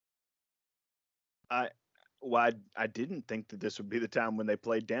 I didn't think that this would be the time when they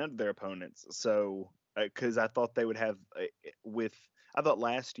played down to their opponents. So, because I thought they would have I thought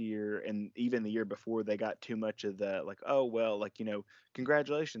last year and even the year before they got too much of the like, oh well, like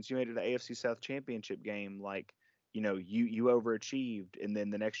congratulations, you made it an AFC South championship game, like you overachieved, and then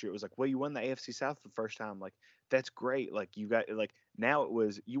the next year it was like, well, you won the AFC South for the first time, like that's great, like you got like now it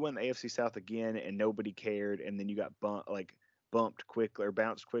was you won the AFC South again and nobody cared, and then you got bumped quickly or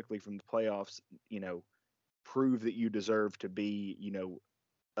bounced quickly from the playoffs, prove that you deserve to be,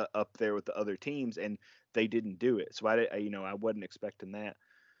 up there with the other teams, and they didn't do it. So I wasn't expecting that.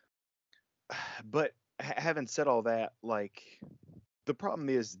 But having said all that, like the problem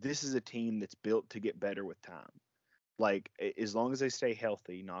is this is a team that's built to get better with time. Like as long as they stay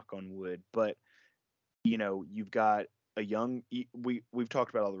healthy, knock on wood. But you've got a young. We've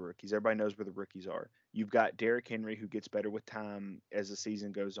talked about all the rookies. Everybody knows where the rookies are. You've got Derrick Henry who gets better with time as the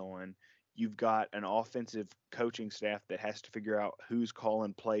season goes on. You've got an offensive coaching staff that has to figure out who's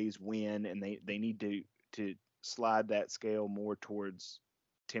calling plays when, and they need to slide that scale more towards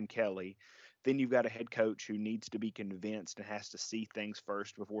Tim Kelly. Then you've got a head coach who needs to be convinced and has to see things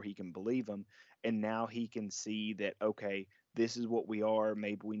first before he can believe them. And now he can see that, okay, this is what we are.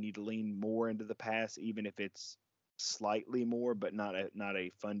 Maybe we need to lean more into the pass, even if it's slightly more, but not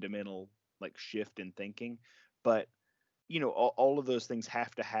a fundamental like shift in thinking. But all of those things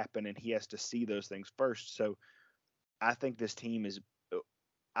have to happen, and he has to see those things first. So I think this team is.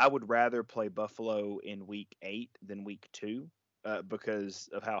 I would rather play Buffalo in week 8 than week 2 because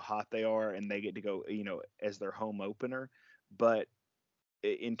of how hot they are, and they get to go, as their home opener. But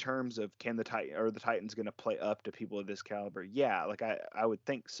in terms of can the Titans going to play up to people of this caliber? Yeah, like I would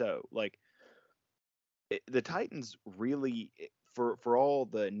think so. Like the Titans really, for all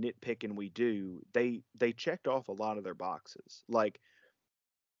the nitpicking we do, they checked off a lot of their boxes. Like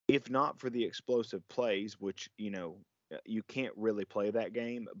if not for the explosive plays, which you can't really play that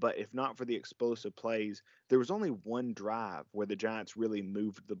game, but if not for the explosive plays, there was only one drive where the Giants really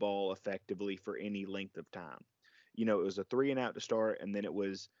moved the ball effectively for any length of time. It was a 3 and out to start, and then it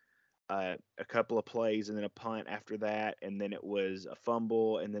was a couple of plays, and then a punt after that, and then it was a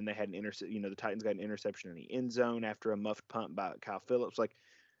fumble, and then they had an intercept. The Titans got an interception in the end zone after a muffed punt by Kyle Phillips. Like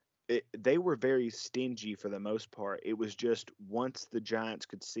they were very stingy for the most part. It was just once the Giants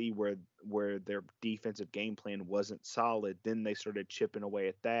could see where their defensive game plan wasn't solid, then they started chipping away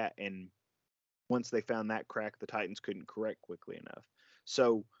at that, and once they found that crack, the Titans couldn't correct quickly enough.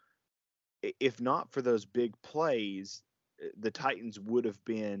 So if not for those big plays, the Titans would have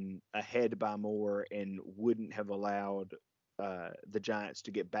been ahead by more and wouldn't have allowed the Giants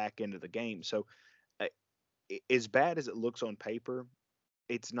to get back into the game. So, as bad as it looks on paper,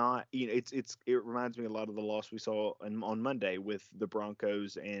 it's not. It reminds me a lot of the loss we saw on Monday with the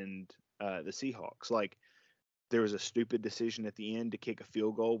Broncos and the Seahawks. Like there was a stupid decision at the end to kick a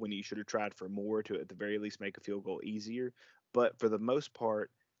field goal when you should have tried for more to at the very least make a field goal easier. But for the most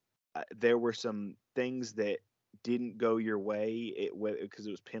part, there were some things that didn't go your way because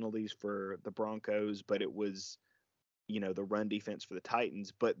it was penalties for the Broncos, but it was the run defense for the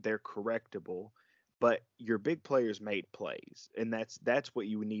Titans, but they're correctable. But your big players made plays, and that's what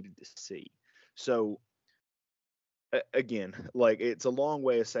you needed to see. So again, like it's a long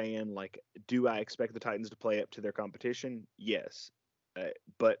way of saying, like, do I expect the Titans to play up to their competition? Yes.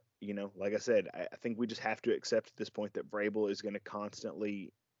 But like I said, I think we just have to accept at this point that Vrabel is going to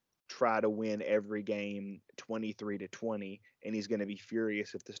constantly try to win every game 23-20, and he's going to be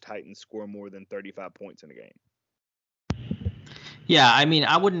furious if the Titans score more than 35 points in a game. Yeah, I mean,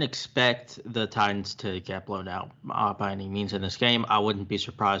 I wouldn't expect the Titans to get blown out by any means in this game. I wouldn't be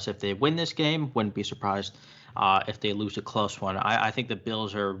surprised if they win this game. Wouldn't be surprised if they lose a close one. I think the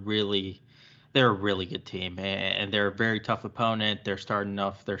Bills are they're a really good team, and they're a very tough opponent. They're starting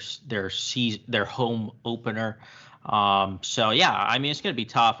off their home opener. So yeah, I mean, it's going to be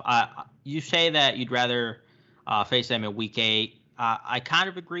tough. You say that you'd rather face them in week 8. I kind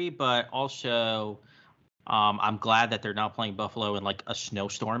of agree, but also I'm glad that they're not playing Buffalo in like a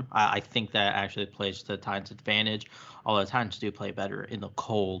snowstorm. I think that actually plays to the Titans' advantage. Although the Titans do play better in the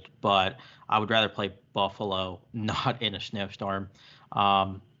cold, but I would rather play Buffalo not in a snowstorm.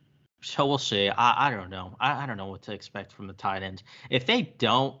 So we'll see. I don't know. I don't know what to expect from the Titans. If they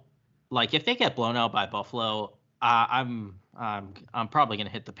get blown out by Buffalo, I'm probably gonna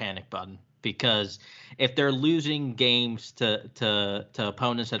hit the panic button, because if they're losing games to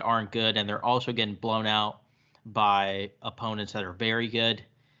opponents that aren't good, and they're also getting blown out by opponents that are very good,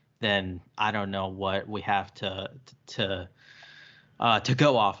 then I don't know what we have to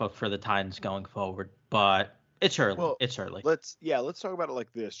go off of for the Titans going forward. But it's early. Well, it's early. Let's talk about it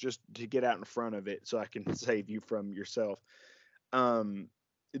like this, just to get out in front of it, so I can save you from yourself. The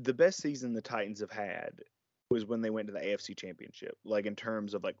best season the Titans have had was when they went to the AFC Championship, like in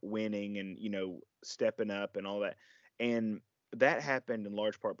terms of like winning and stepping up and all that. And that happened in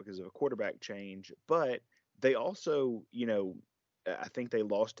large part because of a quarterback change, but they also, I think they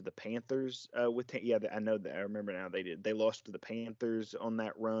lost to the Panthers I know that. I remember now they did. They lost to the Panthers on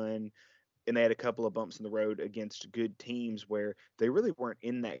that run, and they had a couple of bumps in the road against good teams where they really weren't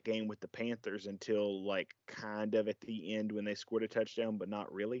in that game with the Panthers until like kind of at the end when they scored a touchdown, but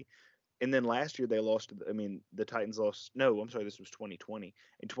not really. And then last year they lost. The Titans lost. No, I'm sorry. This was 2020.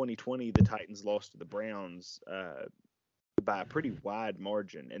 In 2020, the Titans lost to the Browns by a pretty wide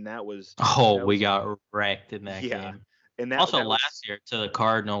margin, and that was We got wrecked in that yeah, game. and Also, that was last year to the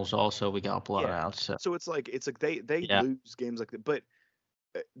Cardinals, also we got blown yeah. out. So So it's like they yeah, lose games like that, but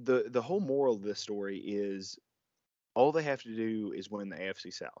the whole moral of this story is all they have to do is win the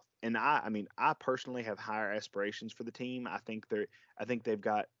AFC South. And I mean, I personally have higher aspirations for the team. I think they've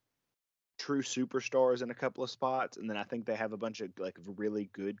got true superstars in a couple of spots, and then I think they have a bunch of like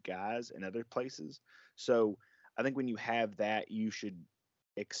really good guys in other places. So I think when you have that, you should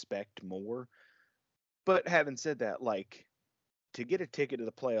expect more. But having said that, like to get a ticket to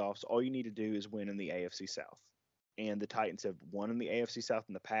the playoffs, all you need to do is win in the AFC South. And the Titans have won in the AFC South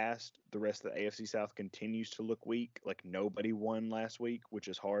in the past. The rest of the AFC South continues to look weak. Like nobody won last week, which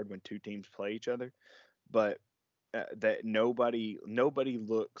is hard when two teams play each other. But that nobody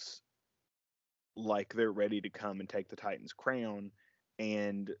looks like they're ready to come and take the Titans' crown.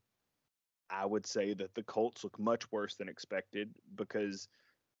 And I would say that the Colts look much worse than expected because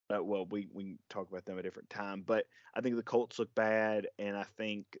well, we can talk about them a different time, but I think the Colts look bad, and I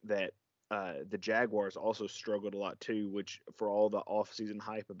think that the Jaguars also struggled a lot too. Which for all the offseason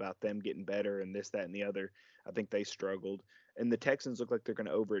hype about them getting better and this, that, and the other, I think they struggled. And the Texans look like they're going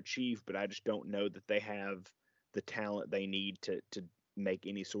to overachieve, but I just don't know that they have the talent they need to make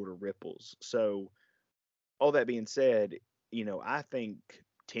any sort of ripples. So all that being said, I think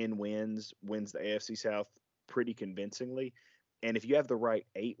 10 wins the AFC South pretty convincingly. And if you have the right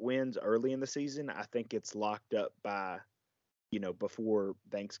 8 wins early in the season, I think it's locked up by, before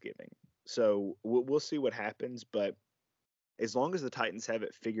Thanksgiving. So we'll see what happens. But as long as the Titans have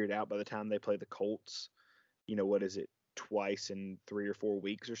it figured out by the time they play the Colts, what is it, twice in 3 or 4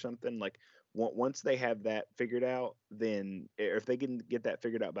 weeks or something? Like once they have that figured out, then if they can get that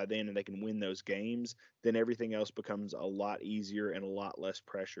figured out by then and they can win those games, then everything else becomes a lot easier and a lot less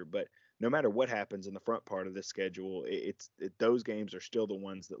pressure. But no matter what happens in the front part of the schedule, those games are still the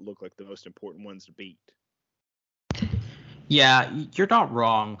ones that look like the most important ones to beat. yeah, you're not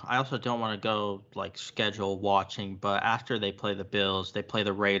wrong. I also don't want to go like schedule watching, but after they play the Bills, they play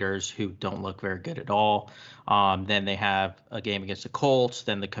the Raiders, who don't look very good at all. Then they have a game against the Colts,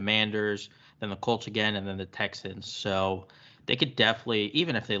 then the Commanders, then the Colts again, and then the Texans. So they could definitely,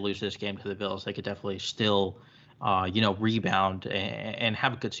 even if they lose this game to the Bills, they could definitely still, rebound and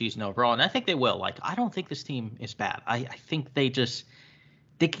have a good season overall. And I think they will. Like, I don't think this team is bad. I think they just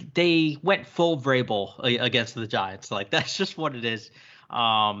they went full Vrabel against the Giants. Like that's just what it is.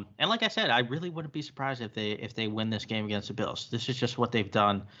 And like I said, I really wouldn't be surprised if they win this game against the Bills. This is just what they've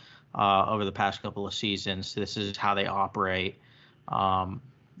done over the past couple of seasons. This is how they operate,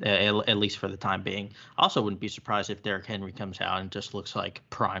 at least for the time being. I also wouldn't be surprised if Derrick Henry comes out and just looks like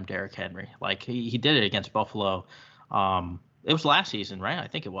prime Derrick Henry. Like he did it against Buffalo. It was last season, right? I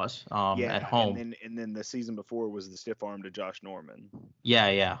think it was at home. And then the season before was the stiff arm to Josh Norman.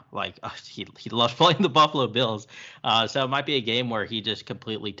 Yeah. Like he loves playing the Buffalo Bills, so it might be a game where he just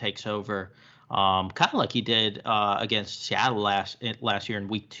completely takes over, kind of like he did against Seattle last year in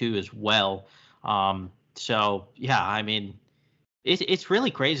Week 2 as well. So yeah, I mean, it's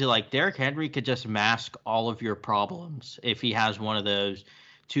really crazy. Like Derrick Henry could just mask all of your problems if he has one of those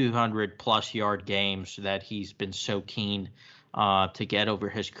 200+ yard games that he's been so keen to get over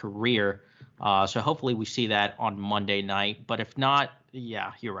his career. So hopefully we see that on Monday night. But if not,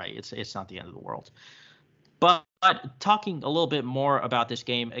 yeah, you're right. It's not the end of the world. But talking a little bit more about this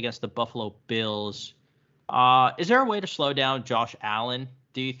game against the Buffalo Bills, is there a way to slow down Josh Allen?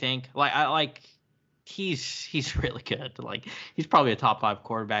 Do you think? He's really good. Like he's probably a top 5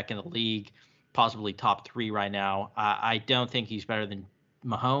 quarterback in the league, possibly top 3 right now. I don't think he's better than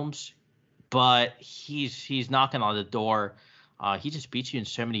Mahomes, but he's knocking on the door. He just beats you in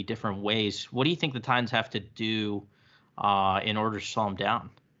so many different ways. What do you think the Titans have to do in order to slow him down?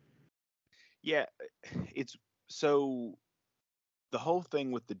 Yeah, it's so the whole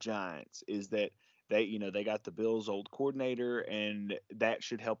thing with the Giants is that they got the Bills' old coordinator, and that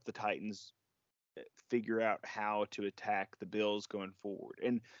should help the Titans figure out how to attack the Bills going forward.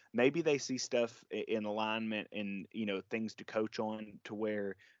 And maybe they see stuff in alignment and things to coach on to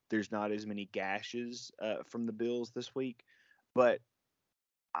where there's not as many gashes from the Bills this week. But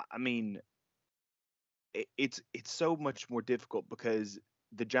I mean, it's so much more difficult because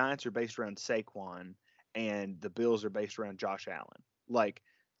the Giants are based around Saquon and the Bills are based around Josh Allen. Like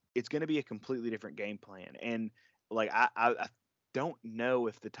it's going to be a completely different game plan. And like I don't know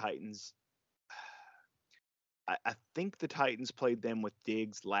if the Titans. I think the Titans played them with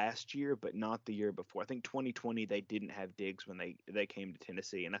Diggs last year, but not the year before. I think 2020 they didn't have Diggs when they came to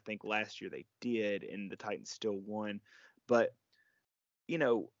Tennessee, and I think last year they did, and the Titans still won. But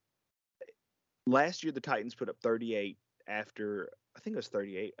last year the Titans put up 38 after I think it was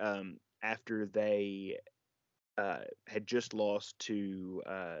 38. After they had just lost to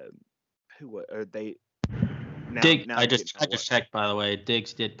who are they now? Dig, Now I I'm getting just I all just what. checked, by the way.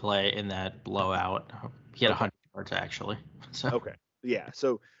 Diggs did play in that blowout. He had Okay, 100 yards actually. So okay, yeah.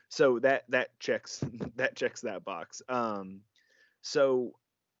 So that checks that checks that box. So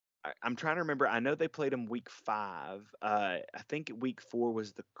I'm trying to remember. I know they played him week 5. I think week 4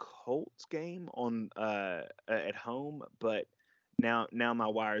 was the Colts game on at home, but now my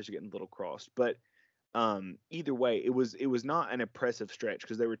wires are getting a little crossed. But either way, it was not an impressive stretch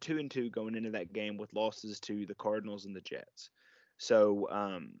because they were 2-2 going into that game with losses to the Cardinals and the Jets.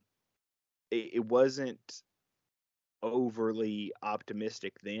 So it wasn't overly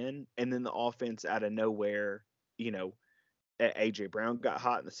optimistic then. And then the offense out of nowhere, you know, AJ Brown got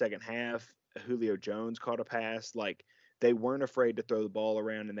hot in the second half. Julio Jones caught a pass. Like they weren't afraid to throw the ball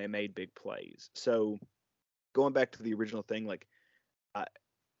around and they made big plays. So going back to the original thing, like uh,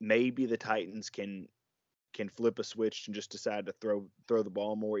 maybe the Titans can flip a switch and just decide to throw the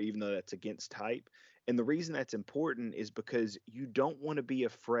ball more, even though that's against type. And the reason that's important is because you don't want to be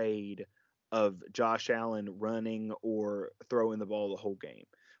afraid of Josh Allen running or throwing the ball the whole game.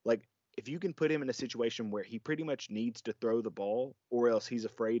 Like if you can put him in a situation where he pretty much needs to throw the ball or else he's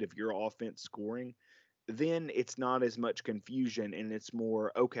afraid of your offense scoring, then it's not as much confusion and it's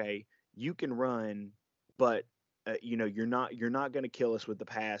more okay, you can run, but you're not going to kill us with the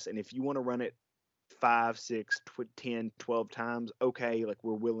pass, and if you want to run it 5, 6, 10, 12 times, okay, like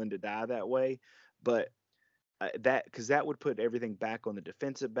we're willing to die that way. But that because that would put everything back on the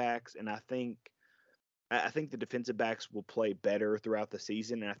defensive backs, and I think the defensive backs will play better throughout the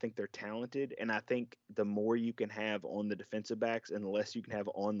season, and I think they're talented. And I think the more you can have on the defensive backs and the less you can have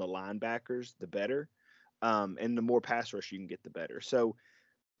on the linebackers, the better. And the more pass rush you can get, the better. So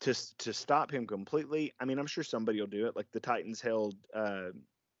to stop him completely, I mean, I'm sure somebody will do it. Like the Titans held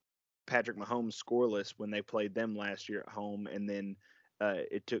Patrick Mahomes scoreless when they played them last year at home, and then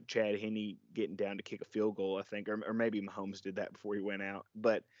it took Chad Henne getting down to kick a field goal, I think, or maybe Mahomes did that before he went out.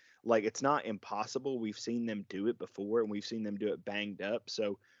 But like, it's not impossible. We've seen them do it before, and we've seen them do it banged up.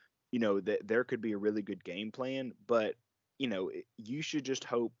 So, that there could be a really good game plan, but you should just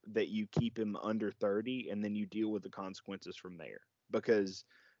hope that you keep him under 30, and then you deal with the consequences from there, because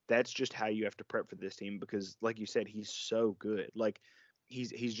that's just how you have to prep for this team. Because, like you said, he's so good. Like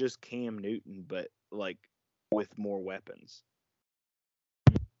he's just Cam Newton, but like with more weapons.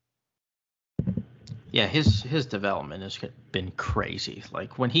 yeah, his development has been crazy.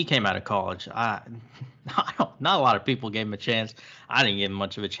 Like when he came out of college, I don't, not a lot of people gave him a chance. I didn't give him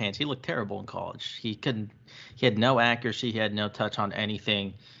much of a chance. He looked terrible in college. He had no accuracy. He had no touch on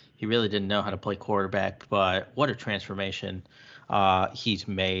anything. He really didn't know how to play quarterback. But what a transformation he's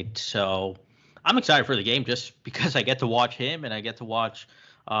made. So I'm excited for the game just because I get to watch him and I get to watch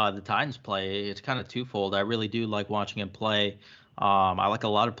the Titans play. It's kind of twofold. I really do like watching him play. I like a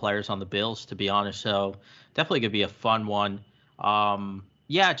lot of players on the Bills, to be honest. So definitely gonna be a fun one.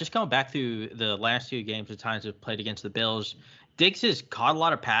 Yeah, just going back through the last 2 games, the Titans have played against the Bills. Diggs has caught a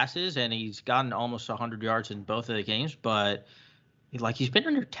lot of passes and he's gotten almost 100 yards in both of the games, but like he's been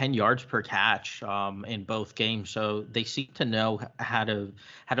under 10 yards per catch in both games, so they seem to know how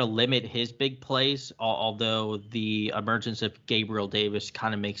to limit his big plays. Although the emergence of Gabriel Davis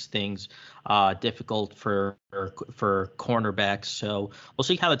kind of makes things difficult for cornerbacks. So we'll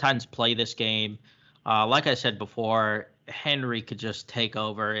see how the Titans play this game. Like I said before, Henry could just take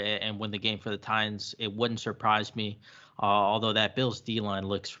over and win the game for the Titans. It wouldn't surprise me. Although that Bills D line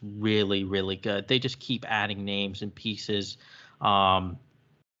looks really, really good. They just keep adding names and pieces. Um,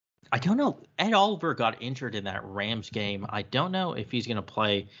 I don't know. Ed Oliver got injured in that Rams game. I don't know if he's going to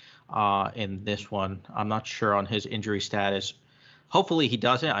play in this one. I'm not sure on his injury status. Hopefully he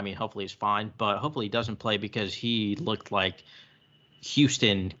doesn't. I mean, hopefully he's fine, but hopefully he doesn't play because he looked like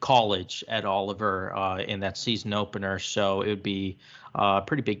Houston College Ed Oliver in that season opener. So it would be a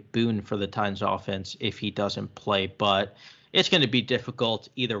pretty big boon for the Titans offense if he doesn't play. But it's going to be difficult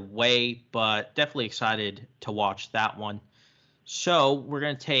either way, but definitely excited to watch that one. So we're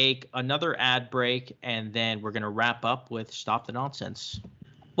going to take another ad break, and then we're going to wrap up with Stop the Nonsense.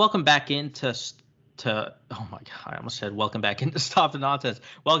 Welcome back into oh my god, I almost said welcome back into Stop the Nonsense.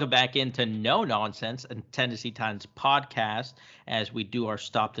 Welcome back into No Nonsense, and Tennessee Titans podcast as we do our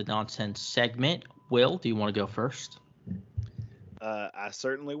Stop the Nonsense segment. Will, do you want to go first? I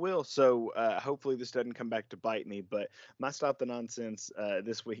certainly will. So hopefully this doesn't come back to bite me. But my Stop the Nonsense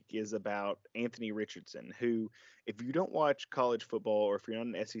this week is about Anthony Richardson, who, if you don't watch college football or if you're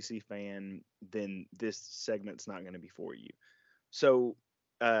not an SEC fan, then this segment's not going to be for you. So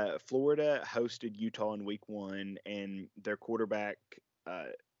Florida hosted Utah in week 1, and their quarterback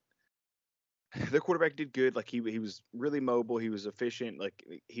did good. Like he was really mobile, he was efficient, like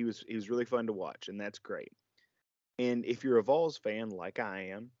he was really fun to watch, and that's great. And if you're a Vols fan like I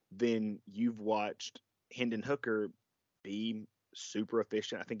am, then you've watched Hendon Hooker be super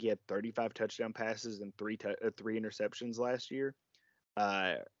efficient. I think he had 35 touchdown passes and three interceptions last year.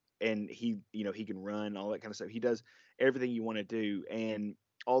 And he can run, all that kind of stuff. He does everything you want to do. And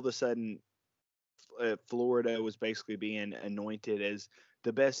all of a sudden, Florida was basically being anointed as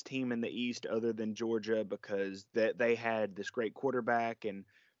the best team in the East other than Georgia because they had this great quarterback, and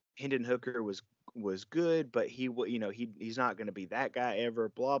Hendon Hooker was good, but he's not going to be that guy ever,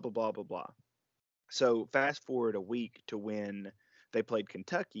 blah, blah, blah, blah, blah. So fast forward a week to when they played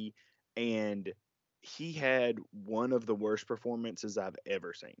Kentucky, and he had one of the worst performances I've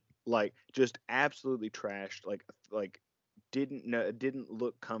ever seen. Like, just absolutely trashed. Like didn't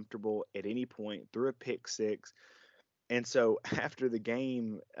look comfortable at any point. Threw a pick six. And so after the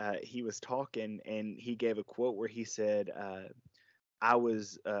game, he was talking, and he gave a quote where he said, I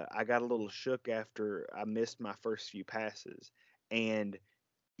got a little shook after I missed my first few passes. And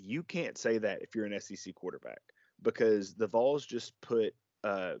you can't say that if you're an SEC quarterback, because the Vols just put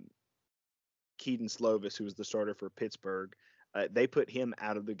Keaton Slovis, who was the starter for Pittsburgh, they put him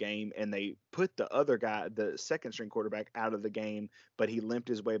out of the game, and they put the other guy, the second string quarterback, out of the game, but he limped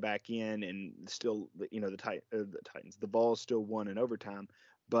his way back in, and still, the Titans, the Vols still won in overtime,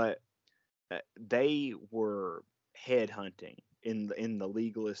 but they were headhunting in the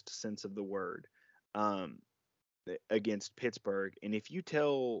legalist sense of the word against Pittsburgh. And if you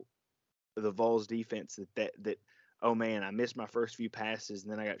tell the Vols defense that oh man, I missed my first few passes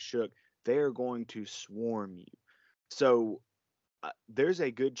and then I got shook, they're going to swarm you. So there's a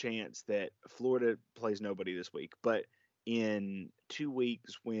good chance that Florida plays nobody this week, but in 2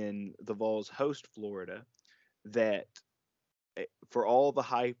 weeks when the Vols host Florida, that for all the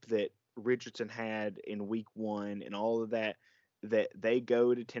hype that Richardson had in week 1 and all of that they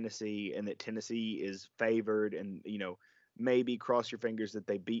go to Tennessee, and that Tennessee is favored, and maybe cross your fingers that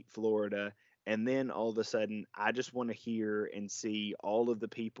they beat Florida, and then all of a sudden I just want to hear and see all of the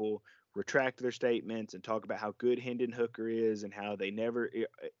people retract their statements and talk about how good Hendon Hooker is and how they never,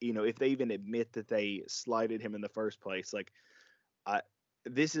 if they even admit that they slighted him in the first place. Like,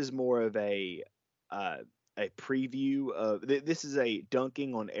 this is more of a preview of this is a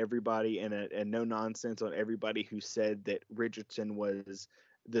dunking on everybody and a no nonsense on everybody who said that Richardson was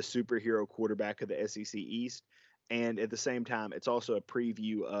the superhero quarterback of the SEC East. And at the same time, it's also a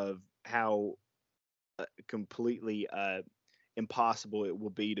preview of how completely impossible it will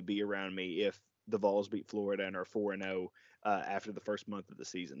be to be around me if the Vols beat Florida and are 4-0 after the first month of the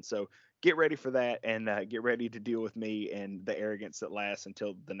season. So get ready for that, and get ready to deal with me and the arrogance that lasts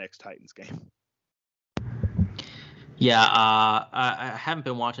until the next Titans game. Yeah, I haven't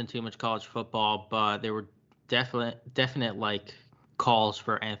been watching too much college football, but there were definite like calls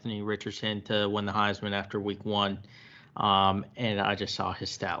for Anthony Richardson to win the Heisman after week 1. And I just saw his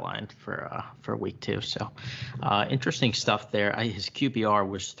stat line for week 2. So interesting stuff there. His QBR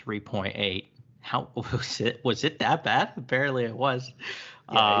was 3.8. How was it that bad? Apparently it was.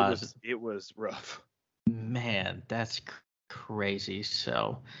 Yeah, it was rough. Man, that's crazy.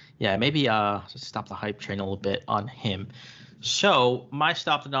 So yeah, maybe stop the hype train a little bit on him. So my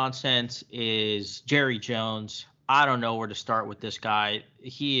stop the nonsense is Jerry Jones. I don't know where to start with this guy.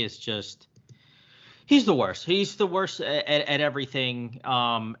 He's the worst. He's the worst at everything.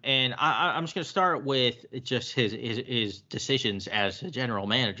 And I'm just going to start with just his decisions as a general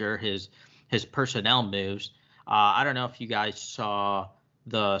manager, his personnel moves. I don't know if you guys saw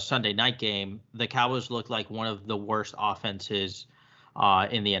the Sunday night game. The Cowboys looked like one of the worst offenses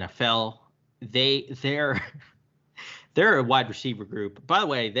in the NFL. They're a wide receiver group. By the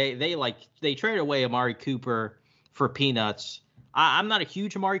way, they traded away Amari Cooper for peanuts. I'm not a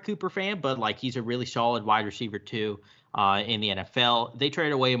huge Amari Cooper fan, but like he's a really solid wide receiver too in the NFL. They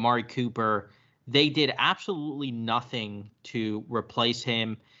traded away Amari Cooper. They did absolutely nothing to replace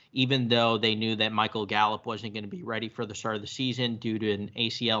him, even though they knew that Michael Gallup wasn't going to be ready for the start of the season due to an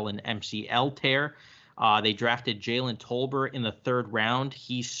ACL and MCL tear. They drafted Jalen Tolbert in the 3rd round.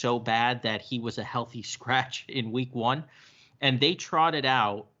 He's so bad that he was a healthy scratch in week 1. And they trotted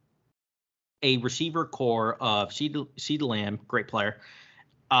out a receiver core of CeeDee Lamb, great player,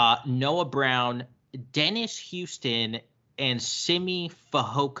 Noah Brown, Dennis Houston, and Simi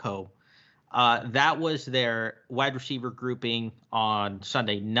Fehoko. That was their wide receiver grouping on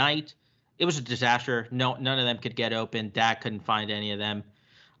Sunday night. It was a disaster. None of them could get open. Dak couldn't find any of them.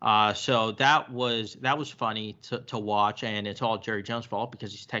 So that was funny to watch, and it's all Jerry Jones' fault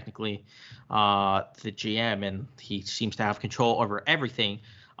because he's technically the GM and he seems to have control over everything.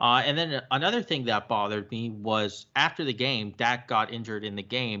 And then another thing that bothered me was after the game, Dak got injured in the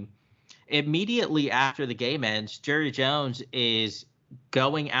game. Immediately after the game ends, Jerry Jones is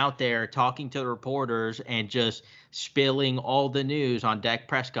going out there talking to the reporters and just spilling all the news on Dak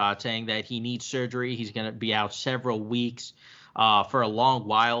Prescott, saying that he needs surgery. He's going to be out several weeks for a long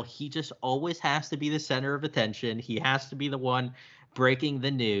while. He just always has to be the center of attention. He has to be the one breaking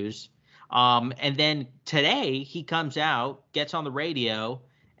the news. And then today he comes out, gets on the radio,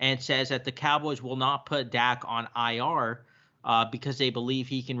 and says that the Cowboys will not put Dak on IR because they believe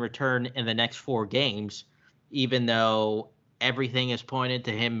he can return in the next 4 games, even though everything is pointed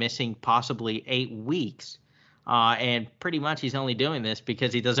to him missing possibly 8 weeks. And pretty much he's only doing this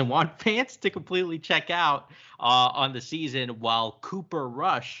because he doesn't want fans to completely check out on the season, while Cooper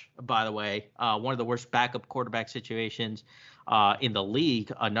Rush, by the way, one of the worst backup quarterback situations in the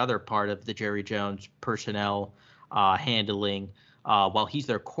league, another part of the Jerry Jones personnel handling while he's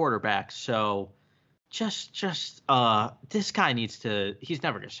their quarterback. So just this guy needs to – he's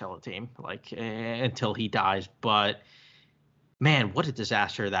never going to sell a team until he dies. But, man, what a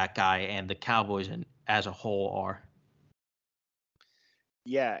disaster that guy and the Cowboys as a whole are.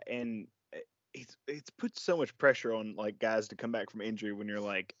 Yeah, and it's put so much pressure on guys to come back from injury when you're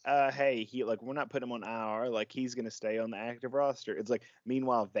hey, we're not putting him on IR, he's gonna stay on the active roster. It's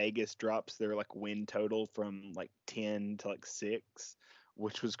meanwhile Vegas drops their win total from 10 to 6,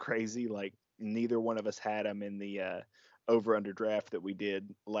 which was crazy. Neither one of us had him in the over under draft that we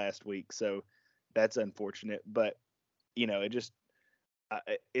did last week, so that's unfortunate. But it just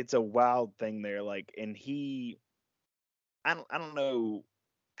it's a wild thing there. And I don't know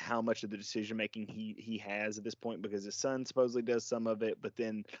how much of the decision making he has at this point, because his son supposedly does some of it, but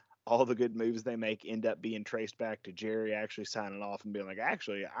then all the good moves they make end up being traced back to Jerry actually signing off and being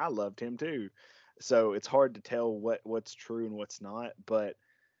actually, I loved him too. So it's hard to tell what's true and what's not. But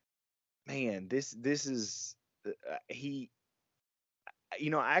man, this is I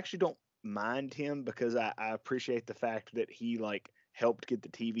actually don't mind him, because I appreciate the fact that he helped get the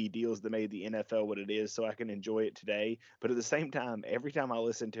TV deals that made the NFL what it is, so I can enjoy it today. But at the same time, every time I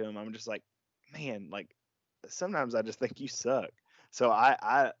listen to him, I'm just man, sometimes I just think you suck. So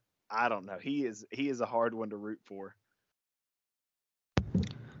I don't know. He is a hard one to root for.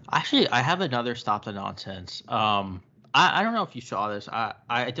 Actually, I have another Stop the Nonsense. I don't know if you saw this.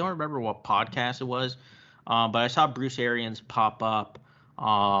 I don't remember what podcast it was, but I saw Bruce Arians pop up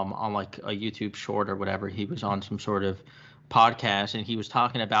on a YouTube short or whatever. He was on some sort of podcast, and he was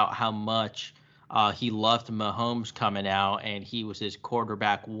talking about how much he loved Mahomes coming out, and he was his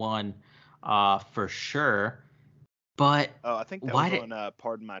quarterback one for sure. But I think that was on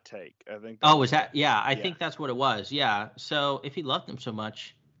Pardon My Take. I think. Was that? Yeah, I think that's what it was. Yeah. So if he loved him so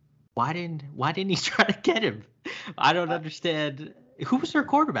much, why didn't he try to get him? I don't understand. Who was their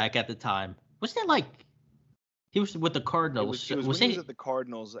quarterback at the time? Wasn't it he was with the Cardinals? He was at the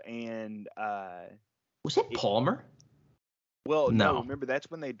Cardinals, and was it Palmer? Well, no. Remember,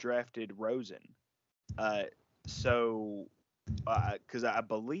 that's when they drafted Rosen. So, because I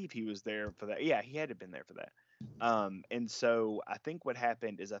believe he was there for that. Yeah, he had to have been there for that. And so I think what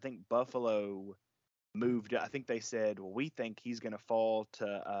happened is, I think Buffalo moved. I think they said, well, we think he's going to fall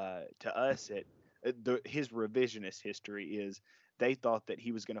to us at his revisionist history is they thought that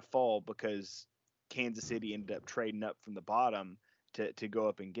he was going to fall because Kansas City ended up trading up from the bottom to go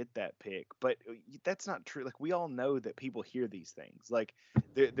up and get that pick. But that's not true. We all know that people hear these things.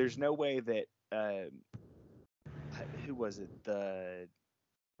 There's no way that who was it?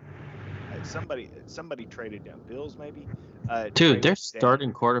 Somebody traded down. Bills maybe. Dude, their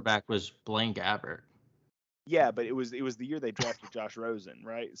starting quarterback was Blaine Gabbert. Yeah, but it was the year they drafted Josh Rosen,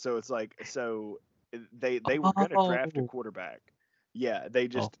 right? So it's they were going to draft a quarterback. Yeah, they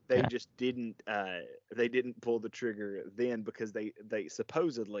just didn't pull the trigger then, because they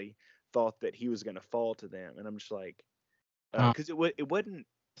supposedly thought that he was going to fall to them, and I'm just because it wasn't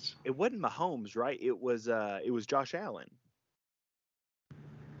Mahomes, right? It was Josh Allen.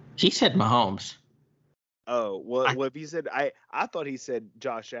 He said Mahomes. Oh, well, if he said I thought he said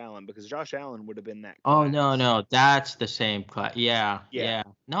Josh Allen, because Josh Allen would have been that class. Oh, no, that's the same class. Yeah.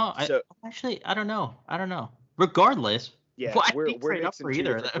 No, actually, I don't know. Regardless. Yeah, we're mixing two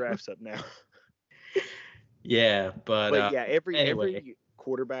different drafts up now. Yeah, but yeah, every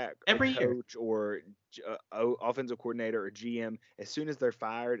quarterback, every coach, or offensive coordinator or GM, as soon as they're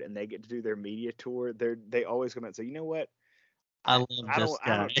fired and they get to do their media tour, they always come out and say, you know what? I love this I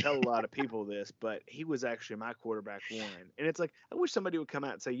guy. don't tell a lot of people this, but he was actually my quarterback 1. And it's like, I wish somebody would come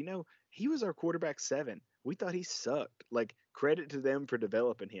out and say, he was our quarterback 7. We thought he sucked. Like, credit to them for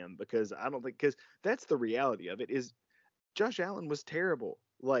developing him, because I don't think, because that's the reality of it, is Josh Allen was terrible.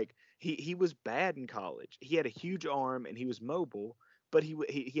 Like, he was bad in college. He had a huge arm and he was mobile, but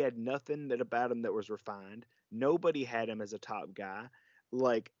he had nothing that about him that was refined. Nobody had him as a top guy.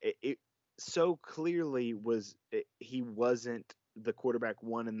 Like, it so clearly he wasn't the quarterback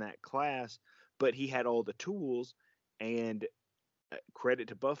 1 in that class, but he had all the tools. And credit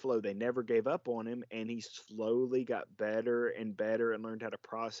to Buffalo, they never gave up on him, and he slowly got better and better and learned how to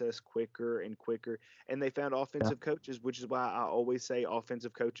process quicker and quicker. And they found offensive coaches, which is why I always say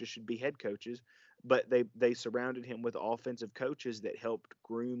offensive coaches should be head coaches. But they surrounded him with offensive coaches that helped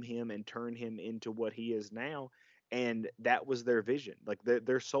groom him and turn him into what he is now. And that was their vision. Like,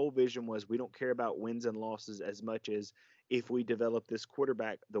 their sole vision was, we don't care about wins and losses as much as, if we develop this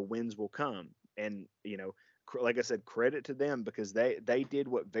quarterback, the wins will come. And, like I said, credit to them, because they did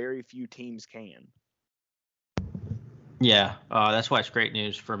what very few teams can. Yeah, that's why it's great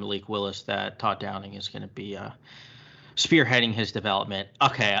news for Malik Willis that Todd Downing is going to be spearheading his development.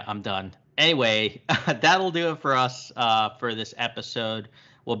 Okay, I'm done. Anyway, that'll do it for us for this episode.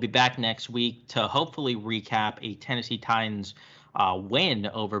 We'll be back next week to hopefully recap a Tennessee Titans win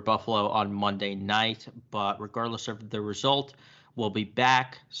over Buffalo on Monday night. But regardless of the result, we'll be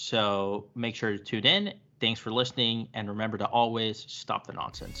back. So make sure to tune in. Thanks for listening. And remember to always stop the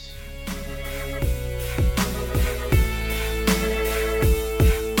nonsense.